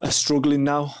are struggling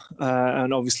now,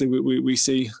 and obviously we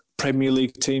see Premier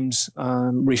League teams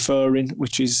referring,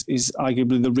 which is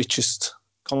arguably the richest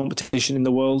competition in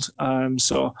the world.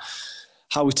 So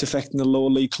how it's affecting the lower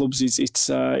league clubs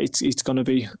it's going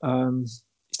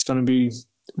to be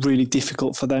really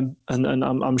difficult for them, and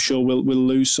I'm sure we'll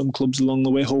lose some clubs along the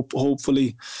way.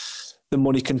 Hopefully the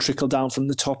money can trickle down from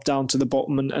the top down to the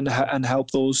bottom and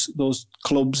help those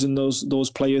clubs and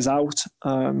those players out.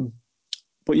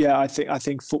 But yeah, I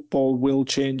think football will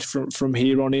change from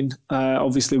here on in.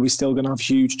 Obviously, we're still going to have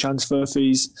huge transfer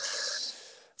fees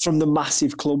from the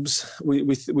massive clubs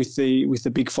with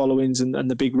the big followings and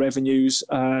the big revenues.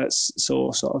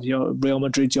 So sort of your Real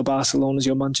Madrid, your Barcelonas,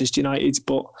 your Manchester Uniteds.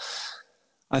 But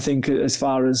I think as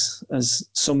far as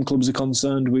some clubs are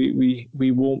concerned, we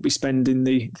won't be spending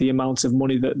the amount of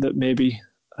money that maybe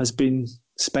has been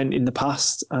spent in the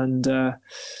past. And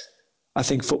I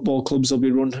think football clubs will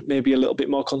be run maybe a little bit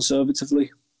more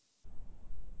conservatively.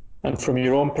 And from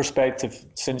your own perspective,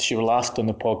 since you were last on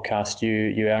the podcast,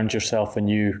 you earned yourself a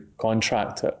new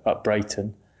contract at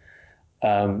Brighton.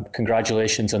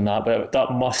 congratulations on that. But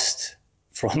that must,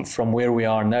 from where we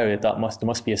are now, there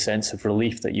must be a sense of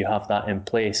relief that you have that in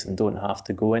place and don't have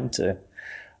to go into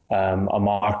a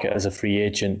market as a free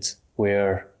agent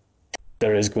where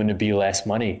there is going to be less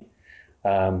money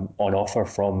on offer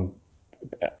from,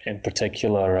 in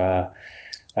particular,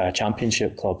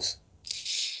 championship clubs.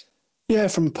 Yeah,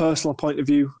 from a personal point of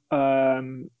view,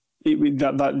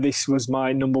 that this was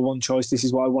my number one choice. This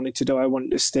is what I wanted to do. I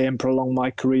wanted to stay and prolong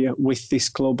my career with this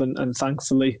club, and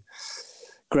thankfully,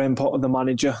 Graham Potter, the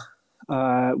manager,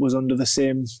 was under the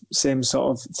same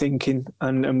sort of thinking,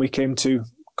 and we came to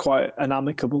quite an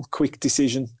amicable, quick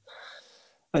decision.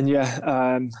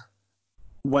 And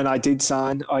when I did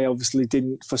sign, I obviously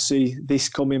didn't foresee this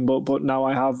coming, but now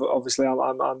I have. Obviously,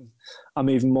 I'm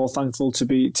even more thankful to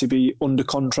be under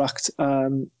contract,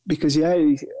 because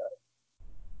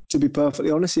to be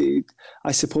perfectly honest,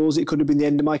 I suppose it could have been the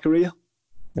end of my career.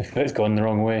 If it's gone the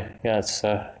wrong way, it's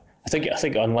I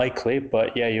think unlikely,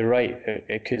 but yeah, you're right.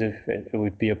 It could have. It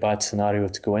would be a bad scenario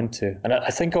to go into, and I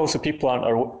think also people aren't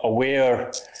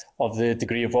aware of the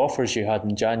degree of offers you had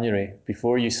in January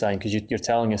before you signed, because you're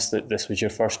telling us that this was your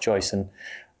first choice, and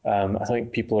I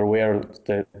think people are aware of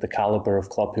the caliber of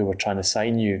club who were trying to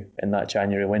sign you in that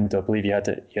January window. I believe you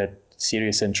had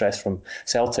serious interest from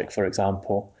Celtic, for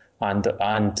example, and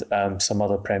some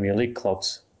other Premier League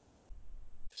clubs.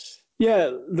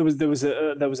 Yeah, there was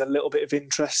a little bit of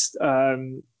interest.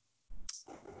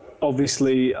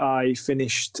 Obviously, I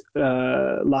finished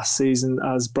last season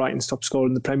as Brighton's top scorer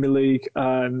in the Premier League.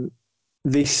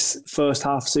 This first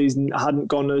half season hadn't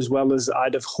gone as well as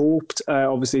I'd have hoped.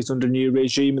 Obviously, it's under a new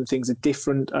regime and things are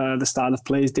different. The style of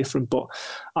play is different, but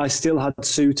I still had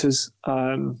suitors.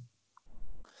 But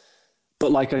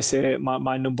like I say,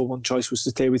 my number one choice was to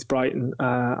stay with Brighton,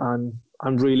 and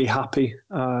I'm really happy,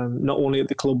 not only at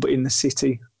the club but in the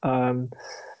city. And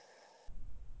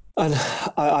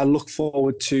I look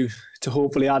forward to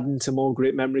hopefully adding to more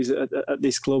great memories at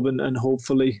this club, and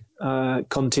hopefully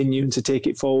continuing to take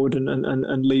it forward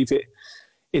and leave it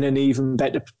in an even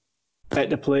better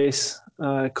place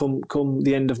come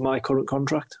the end of my current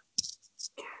contract.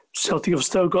 Celtic have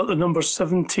still got the number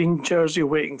 17 jersey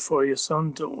waiting for you,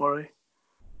 son. Don't worry.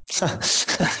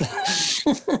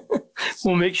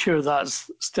 We'll make sure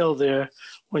that's still there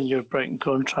when your Brighton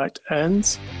contract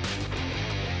ends.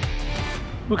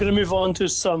 We're going to move on to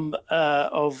some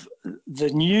of the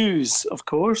news, of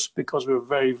course, because we're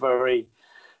very, very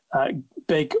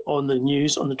big on the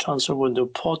news on the Transfer Window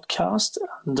podcast.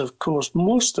 And of course,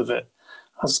 most of it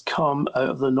has come out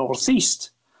of the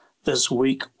Northeast this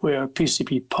week, where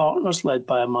PCP Partners, led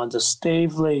by Amanda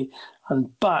Staveley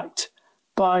and backed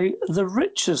by the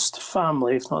richest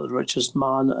family, if not the richest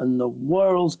man in the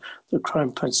world, the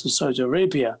Crown Prince of Saudi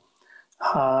Arabia,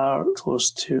 are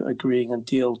close to agreeing a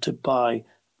deal to buy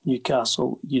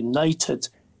Newcastle United.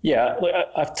 Yeah,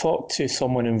 I've talked to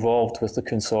someone involved with the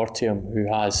consortium who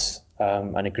has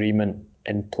an agreement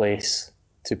in place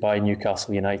to buy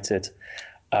Newcastle United.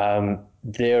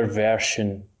 Their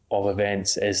version of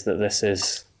events is that this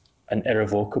is an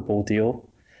irrevocable deal,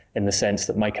 in the sense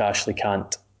that Mike Ashley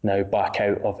can't now back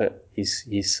out of it. He's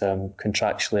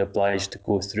contractually obliged to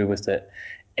go through with it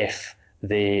if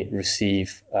they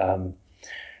receive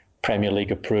Premier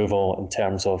League approval in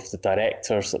terms of the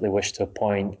directors that they wish to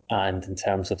appoint and in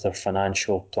terms of their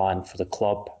financial plan for the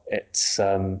club. It's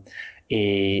a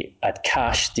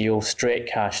cash deal, straight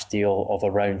cash deal of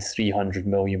around £300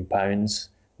 million,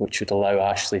 which would allow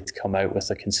Ashley to come out with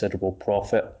a considerable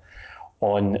profit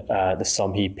on the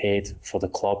sum he paid for the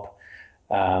club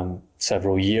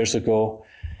several years ago.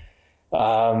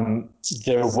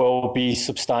 There will be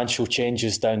substantial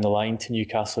changes down the line to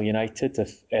Newcastle United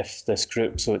if this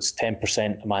group, so it's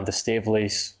 10% Amanda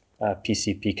Staveley's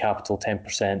PCP Capital,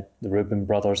 10% the Reuben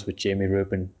brothers with Jamie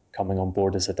Reuben coming on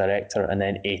board as a director, and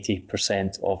then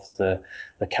 80% of the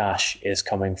cash is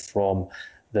coming from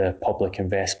the Public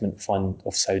Investment Fund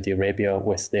of Saudi Arabia,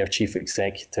 with their chief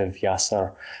executive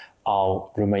Yasser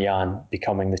Al Rumayyan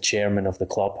becoming the chairman of the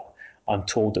club. I'm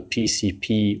told that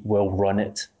PCP will run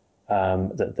it,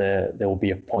 that they will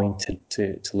be appointed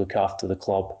to look after the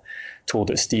club. Told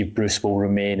that Steve Bruce will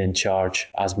remain in charge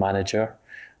as manager,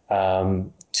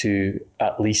 to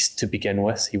at least to begin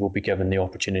with. He will be given the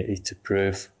opportunity to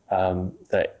prove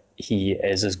that he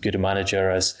is as good a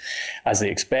manager as they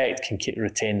expect, can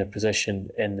retain the position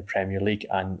in the Premier League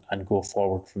and go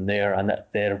forward from there, and that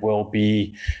there will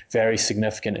be very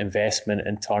significant investment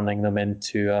in turning them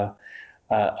into a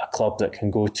club that can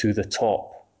go to the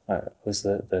top, was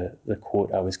the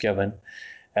quote I was given,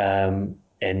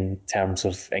 in terms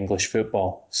of English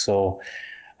football. So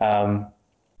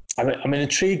I'm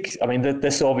intrigued. I mean,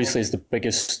 this obviously is the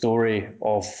biggest story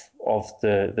of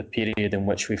the period in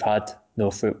which we've had no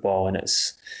football, and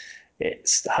it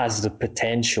has the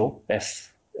potential,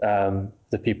 if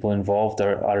the people involved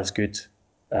are as good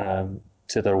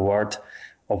to their word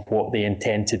of what they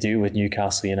intend to do with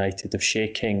Newcastle United, of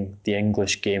shaking the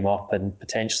English game up and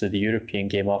potentially the European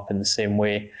game up in the same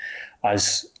way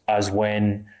as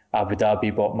when Abu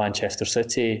Dhabi bought Manchester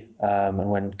City, and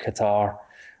when Qatar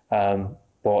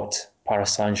bought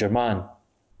Paris Saint-Germain. I'm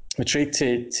intrigued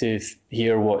to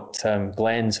hear what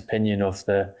Glenn's opinion of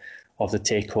the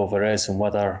takeover is, and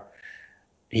whether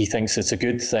he thinks it's a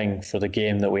good thing for the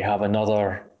game that we have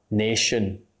another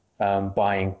nation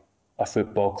buying a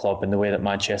football club in the way that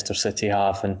Manchester City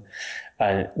have,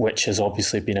 and which has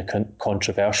obviously been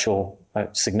a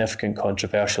significant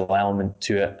controversial element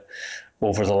to it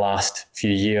over the last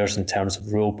few years in terms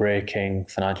of rule breaking,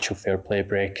 financial fair play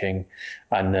breaking,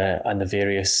 and the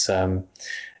various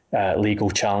legal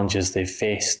challenges they've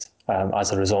faced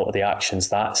as a result of the actions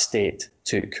that state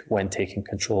took when taking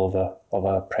control of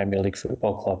a Premier League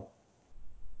football club.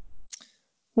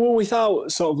 Well,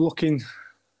 without sort of looking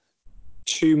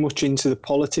too much into the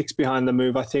politics behind the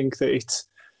move, I think that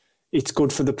it's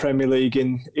good for the Premier League,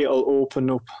 and it'll open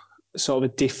up sort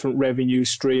of a different revenue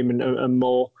stream and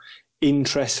more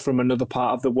interest from another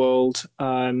part of the world.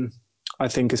 I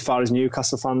think as far as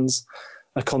Newcastle fans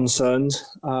are concerned,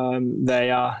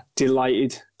 they are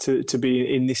delighted to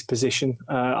be in this position,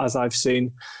 as I've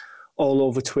seen all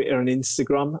over Twitter and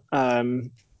Instagram.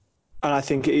 And I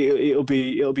think it'll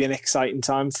be an exciting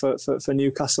time for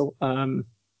Newcastle.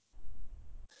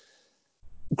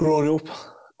 Growing up,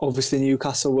 obviously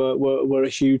Newcastle were a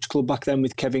huge club back then,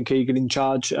 with Kevin Keegan in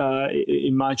charge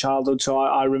in my childhood. So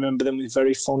I remember them with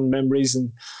very fond memories,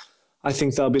 and I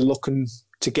think they'll be looking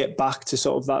to get back to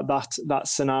sort of that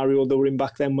scenario they were in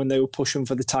back then when they were pushing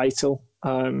for the title.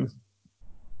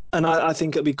 And I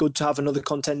think it'll be good to have another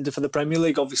contender for the Premier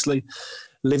League. Obviously,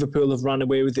 Liverpool have ran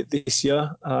away with it this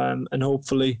year, and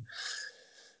hopefully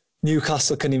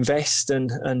Newcastle can invest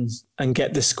and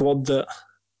get the squad that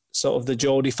sort of the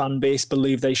Geordie fan base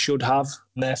believe they should have.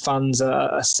 Their fans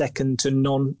are second to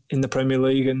none in the Premier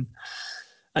League, and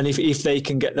if they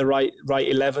can get the right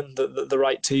 11, the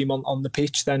right team on the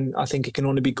pitch, then I think it can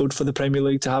only be good for the Premier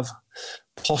League to have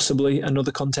possibly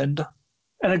another contender.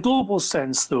 In a global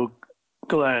sense, though,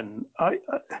 Glenn,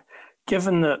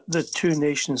 given that the two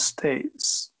nation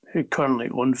states who currently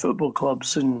own football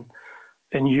clubs in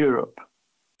Europe,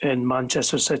 in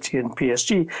Manchester City and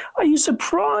PSG, are you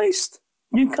surprised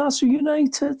Newcastle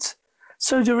United?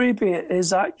 Saudi Arabia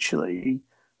is actually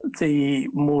the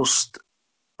most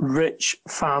rich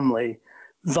family,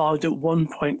 valued at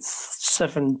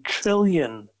 $1.7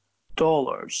 trillion,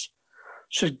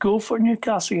 should go for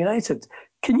Newcastle United.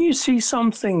 Can you see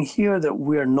something here that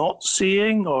we're not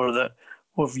seeing, or that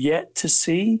we've yet to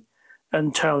see,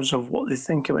 in terms of what they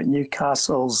think about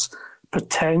Newcastle's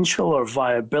potential or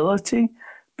viability?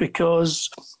 Because,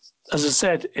 as I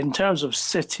said, in terms of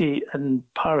City and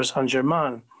Paris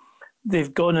Saint-Germain,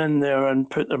 they've gone in there and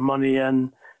put their money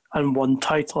in and won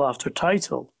title after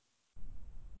title.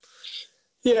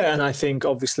 Yeah, and I think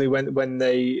obviously when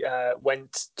they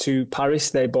went to Paris,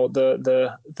 they bought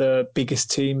the biggest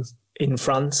team in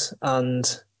France,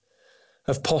 and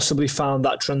have possibly found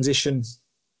that transition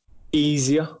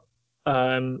easier.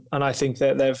 And I think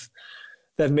that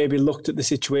they've maybe looked at the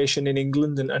situation in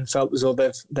England and felt as though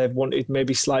they've wanted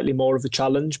maybe slightly more of a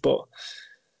challenge, but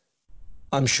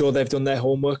I'm sure they've done their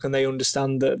homework and they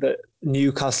understand that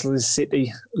Newcastle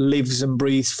City lives and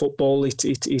breathes football.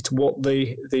 It's what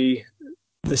the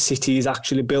city is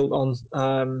actually built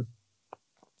on.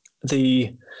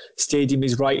 The stadium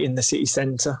is right in the city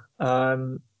centre.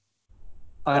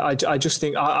 I just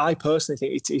think, I personally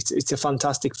think it's a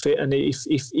fantastic fit, and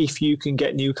if you can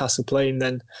get Newcastle playing,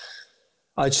 then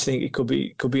I just think it could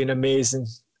be an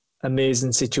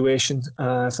amazing situation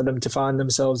for them to find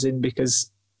themselves in,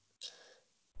 because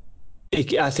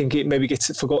I think it maybe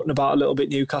gets forgotten about a little bit,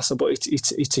 Newcastle, but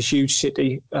it's a huge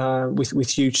city with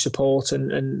huge support,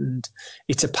 and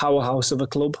it's a powerhouse of a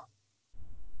club.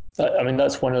 I mean,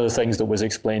 that's one of the things that was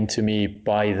explained to me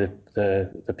by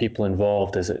the people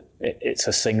involved, is it's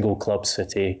a single club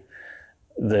city.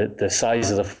 The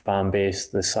size of the fan base,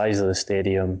 the size of the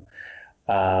stadium,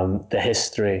 the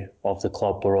history of the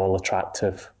club were all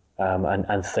attractive,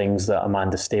 and things that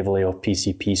Amanda Staveley of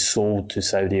PCP sold to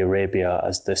Saudi Arabia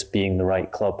as this being the right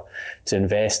club to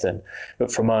invest in. But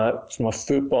from a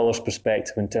footballer's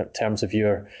perspective, in terms of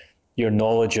your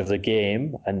knowledge of the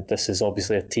game, and this is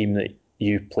obviously a team that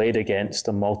you played against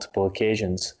on multiple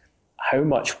occasions, how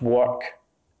much work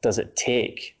does it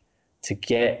take to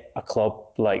get a club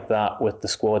like that with the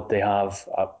squad they have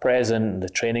at present, the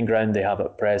training ground they have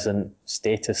at present,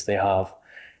 status they have,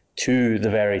 to the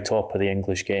very top of the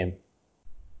English game?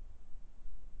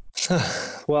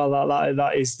 Well,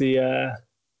 that is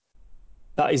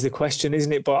the question,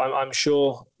 isn't it? But I'm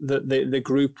sure that the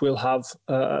group will have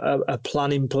a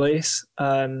plan in place.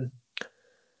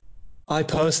 I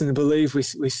personally believe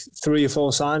with 3 or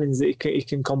 4 signings that it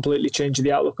can completely change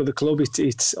the outlook of the club.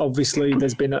 It's obviously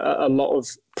there's been a lot of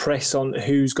press on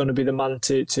who's going to be the man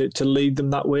to lead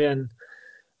them that way, and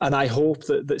I hope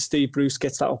that Steve Bruce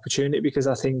gets that opportunity, because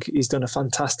I think he's done a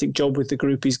fantastic job with the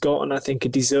group he's got, and I think he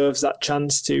deserves that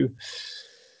chance to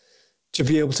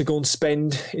be able to go and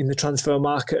spend in the transfer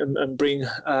market and bring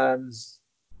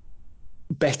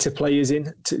better players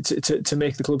in to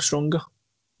make the club stronger.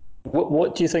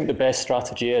 What do you think the best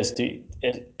strategy is?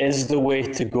 Is the way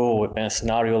to go in a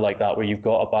scenario like that, where you've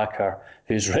got a backer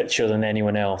who's richer than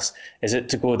anyone else, is it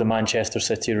to go the Manchester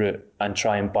City route and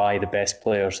try and buy the best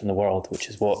players in the world, which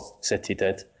is what City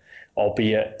did,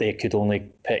 albeit they could only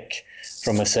pick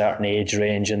from a certain age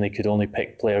range and they could only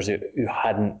pick players who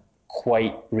hadn't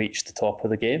quite reached the top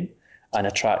of the game and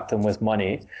attract them with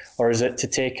money? Or is it to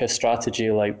take a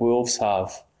strategy like Wolves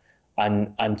have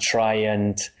and try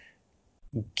and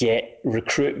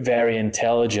recruit very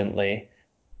intelligently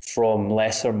from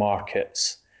lesser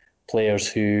markets players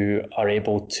who are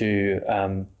able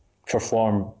to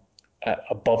perform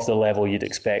above the level you'd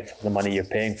expect for the money you're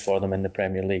paying for them in the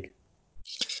Premier League?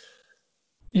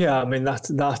 Yeah, I mean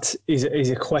that is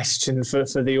a question for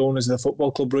the owners of the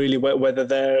football club, really, whether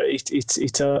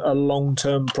it's a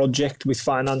long-term project with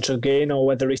financial gain, or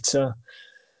whether it's a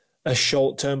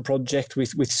short-term project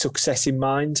with success in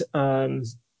mind.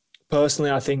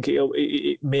 Personally, I think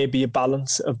it may be a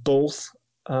balance of both.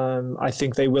 I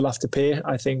think they will have to pay.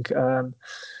 I think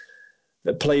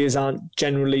that players aren't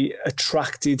generally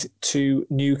attracted to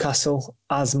Newcastle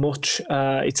as much.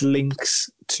 Its links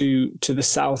to the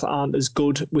south aren't as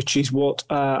good, which is what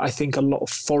I think a lot of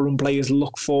foreign players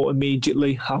look for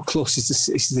immediately. How close is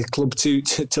the club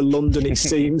to London? It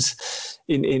seems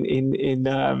in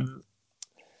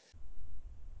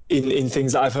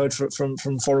things that I've heard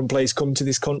from foreign players come to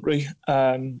this country.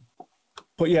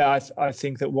 But yeah, I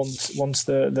think that once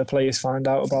the players find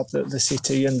out about the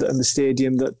city and the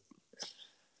stadium,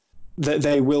 that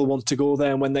they will want to go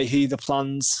there. And when they hear the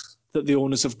plans that the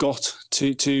owners have got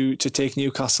to take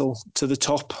Newcastle to the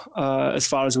top, as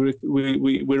far as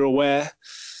we're aware,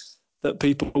 that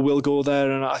people will go there,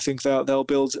 and I think they'll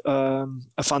build a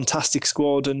fantastic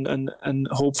squad and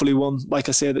hopefully one, like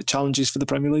I say, that challenges for the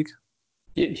Premier League.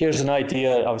 Here's an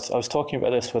idea. I was talking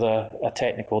about this with a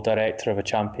technical director of a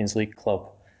Champions League club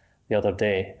the other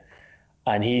day,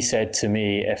 and he said to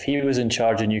me, if he was in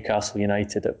charge of Newcastle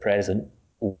United at present,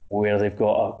 where they've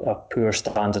got a poor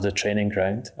standard of training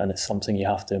ground and it's something you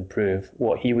have to improve,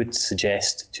 what he would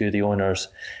suggest to the owners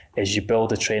is you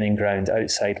build a training ground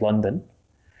outside London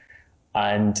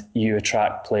and you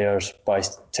attract players by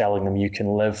telling them you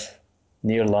can live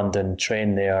near London,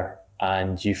 train there,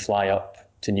 and you fly up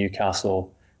to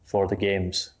Newcastle for the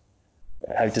games.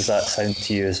 How does that sound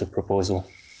to you as a proposal?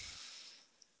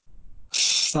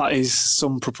 That is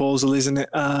some proposal, isn't it?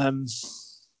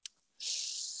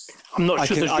 I'm not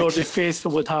sure the Geordie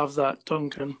faithful would have that,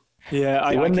 Duncan. Yeah,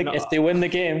 if they win the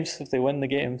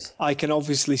games, I can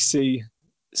obviously see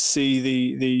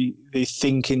the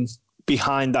thinking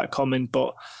behind that comment,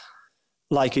 but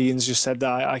like Ian's just said,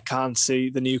 that I can't see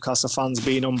the Newcastle fans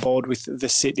being on board with the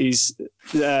cities,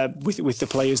 with the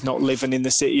players not living in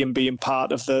the city and being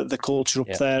part of the culture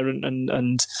up there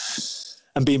and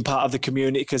being part of the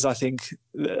community, because I think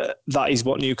that is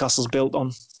what Newcastle's built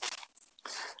on.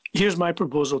 Here's my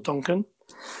proposal, Duncan.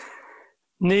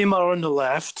 Neymar on the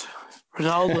left,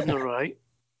 Ronaldo on the right,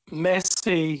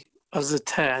 Messi as a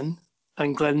 10,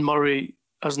 and Glenn Murray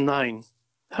as 9.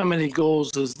 How many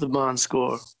goals does the man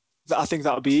score? I think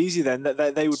that would be easy then.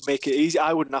 They would make it easy.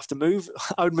 I wouldn't have to move.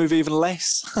 I would move even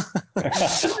less.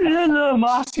 No, I'm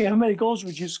asking, how many goals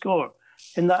would you score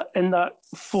in that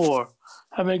 4?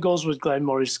 How many goals would Glenn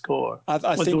Murray score? I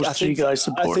think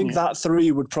that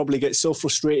 3 would probably get so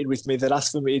frustrated with me that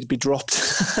ask for me to be dropped.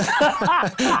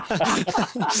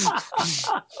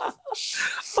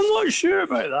 I'm not sure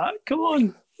about that. Come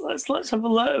on, let's have a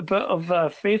little bit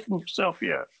of faith in yourself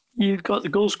here. You've got the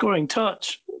goal scoring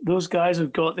touch. Those guys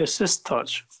have got the assist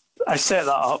touch. I set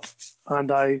that up,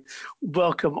 and I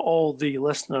welcome all the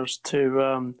listeners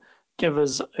to give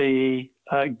us a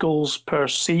goals per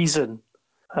season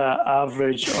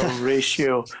average or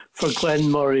ratio for Glenn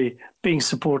Murray, being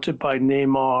supported by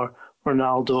Neymar,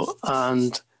 Ronaldo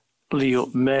and Leo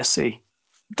Messi.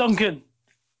 Duncan,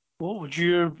 What would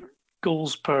your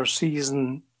goals per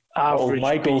season What average would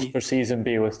my goals be? per season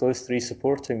be with those three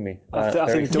supporting me? I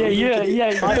think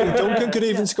Yeah. I think Duncan could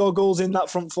even score goals in that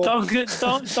front four. Duncan's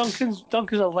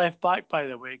a left back, by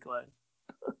the way, Glenn.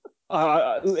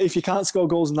 If you can't score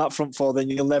goals in that front four, then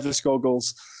you'll never score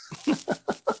goals.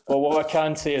 Well, what I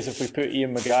can say is if we put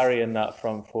Ian McGarry in that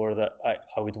front four, that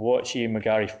I would watch Ian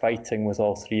McGarry fighting with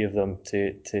all three of them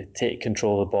to take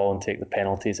control of the ball and take the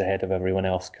penalties ahead of everyone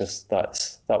else, because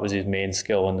that was his main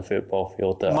skill on the football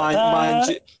field.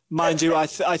 Mind you, I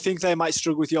think they might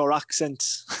struggle with your accent.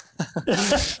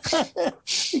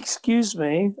 Excuse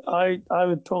me, I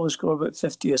would probably score about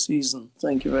 50 a season.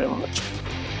 Thank you very much.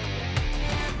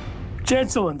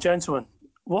 Gentlemen,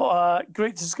 what a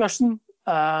great discussion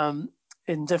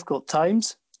in difficult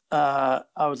times. I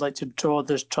would like to draw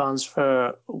this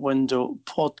transfer window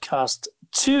podcast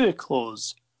to a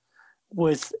close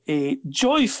with a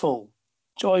joyful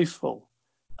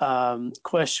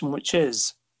question, which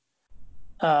is,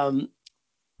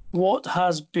 what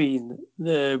has been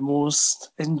the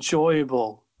most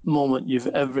enjoyable moment you've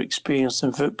ever experienced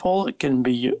in football? It can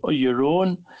be your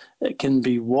own, it can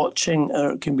be watching,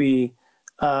 or it can be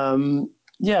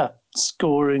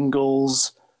scoring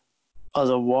goals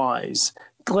otherwise.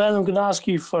 Glenn, I'm going to ask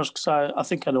you first, because I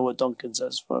think I know what Duncan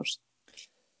says first.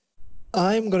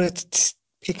 I'm going to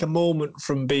pick a moment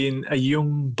from being a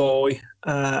young boy,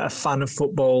 a fan of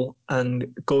football,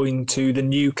 and going to the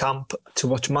new camp to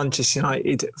watch Manchester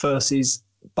United versus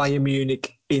Bayern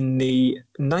Munich in the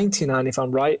 99, if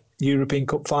I'm right, European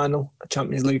Cup final,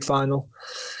 Champions League final,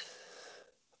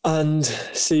 and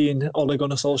seeing Ole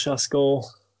Gunnar Solskjaer score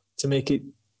to make it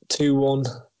 2-1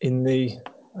 in the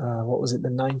the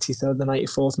 93rd, the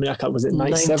 94th minute? Was it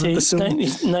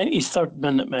 97th? 93rd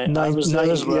minute, mate. I was there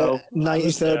as well.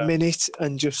 93rd minute,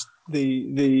 and just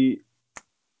the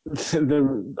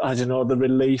I don't know, the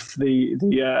relief, the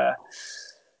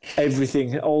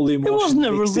everything, all the emotions. It wasn't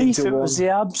a relief; it was the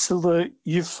absolute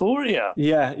euphoria.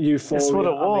 Yeah, euphoria. That's what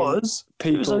it was.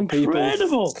 It was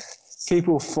incredible.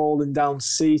 People falling down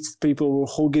seats, people were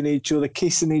hugging each other,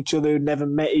 kissing each other who'd never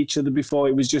met each other before.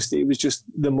 It was just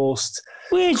the most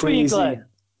crazy.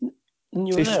 And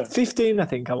you were there? 15, I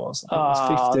think I was. I was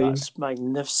 15. That's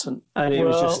magnificent. And it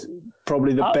was just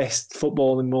probably the best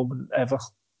footballing moment ever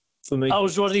for me. I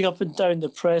was running up and down the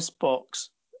press box,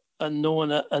 and no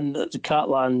one and the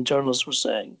Catalan journalists were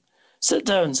saying, sit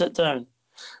down. I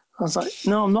was like,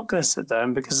 no, I'm not going to sit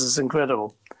down because it's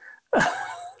incredible.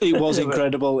 It was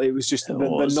incredible. It was just the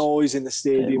noise in the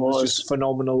stadium was just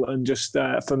phenomenal, and just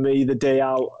for me, the day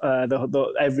out,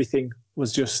 everything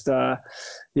was just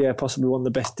possibly one of the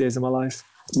best days of my life.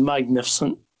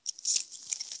 Magnificent.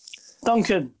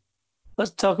 Duncan,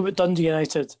 let's talk about Dundee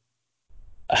United.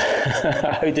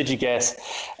 How did you guess?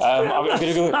 I'm going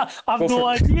to go. I've no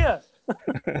idea.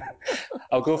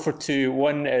 I'll go for two.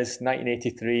 One is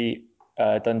 1983.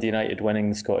 Dundee United winning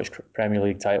the Scottish Premier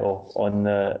League title on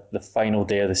the final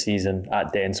day of the season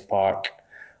at Dens Park.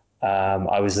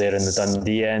 I was there in the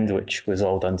Dundee end, which was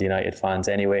all Dundee United fans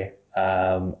anyway.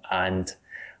 And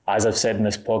as I've said in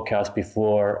this podcast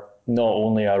before, not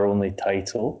only our only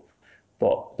title,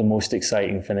 but the most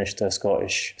exciting finish to a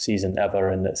Scottish season ever,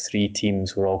 and that three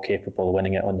teams were all capable of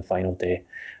winning it on the final day.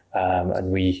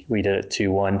 And we did it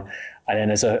 2-1. And then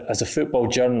as a football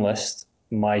journalist,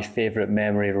 my favourite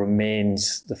memory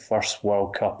remains the first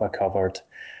World Cup I covered,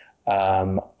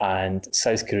 and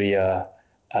South Korea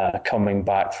coming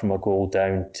back from a goal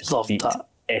down to beat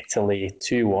Italy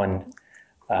 2-1,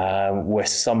 with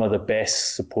some of the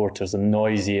best supporters, the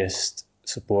noisiest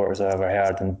supporters I've ever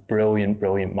heard, and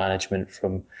brilliant management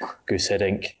from Gus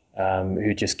Hiddink,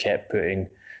 who just kept putting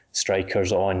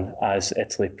strikers on as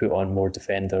Italy put on more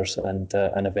defenders, and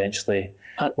eventually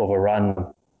overran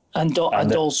them. And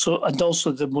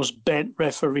also the most bent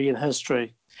referee in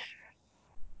history.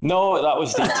 No, that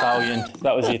was the Italian.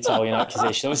 That was the Italian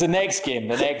accusation. It was the next game.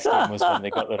 The next game was when they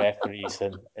got the referees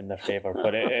in their favour.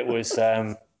 But it was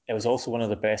also one of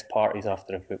the best parties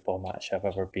after a football match I've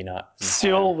ever been at.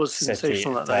 Seoul was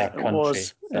sensational that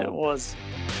night. It was.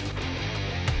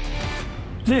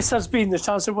 This has been the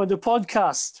Transfer Window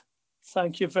podcast.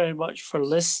 Thank you very much for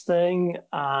listening,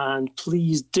 and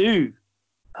please do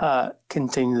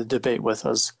continue the debate with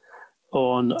us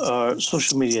on our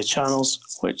social media channels,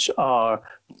 which are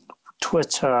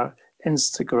Twitter,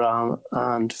 Instagram,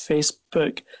 and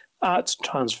Facebook at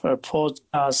Transfer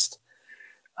Podcast.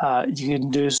 You can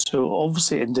do so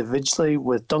obviously individually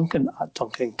with Duncan at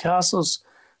Duncan Castles,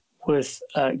 with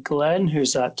Glenn,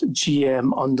 who's at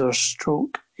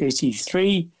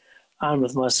GM_83, and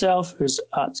with myself, who's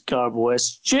at Garbo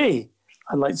SJ.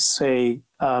 I'd like to say,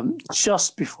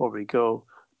 just before we go,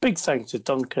 big thanks to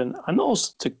Duncan and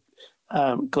also to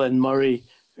Glenn Murray,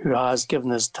 who has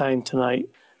given us time tonight.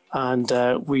 And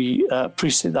we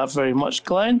appreciate that very much,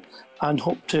 Glenn, and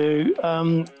hope to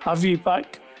have you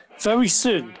back very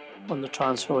soon on the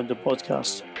Transfer Window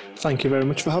podcast. Thank you very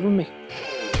much for having me.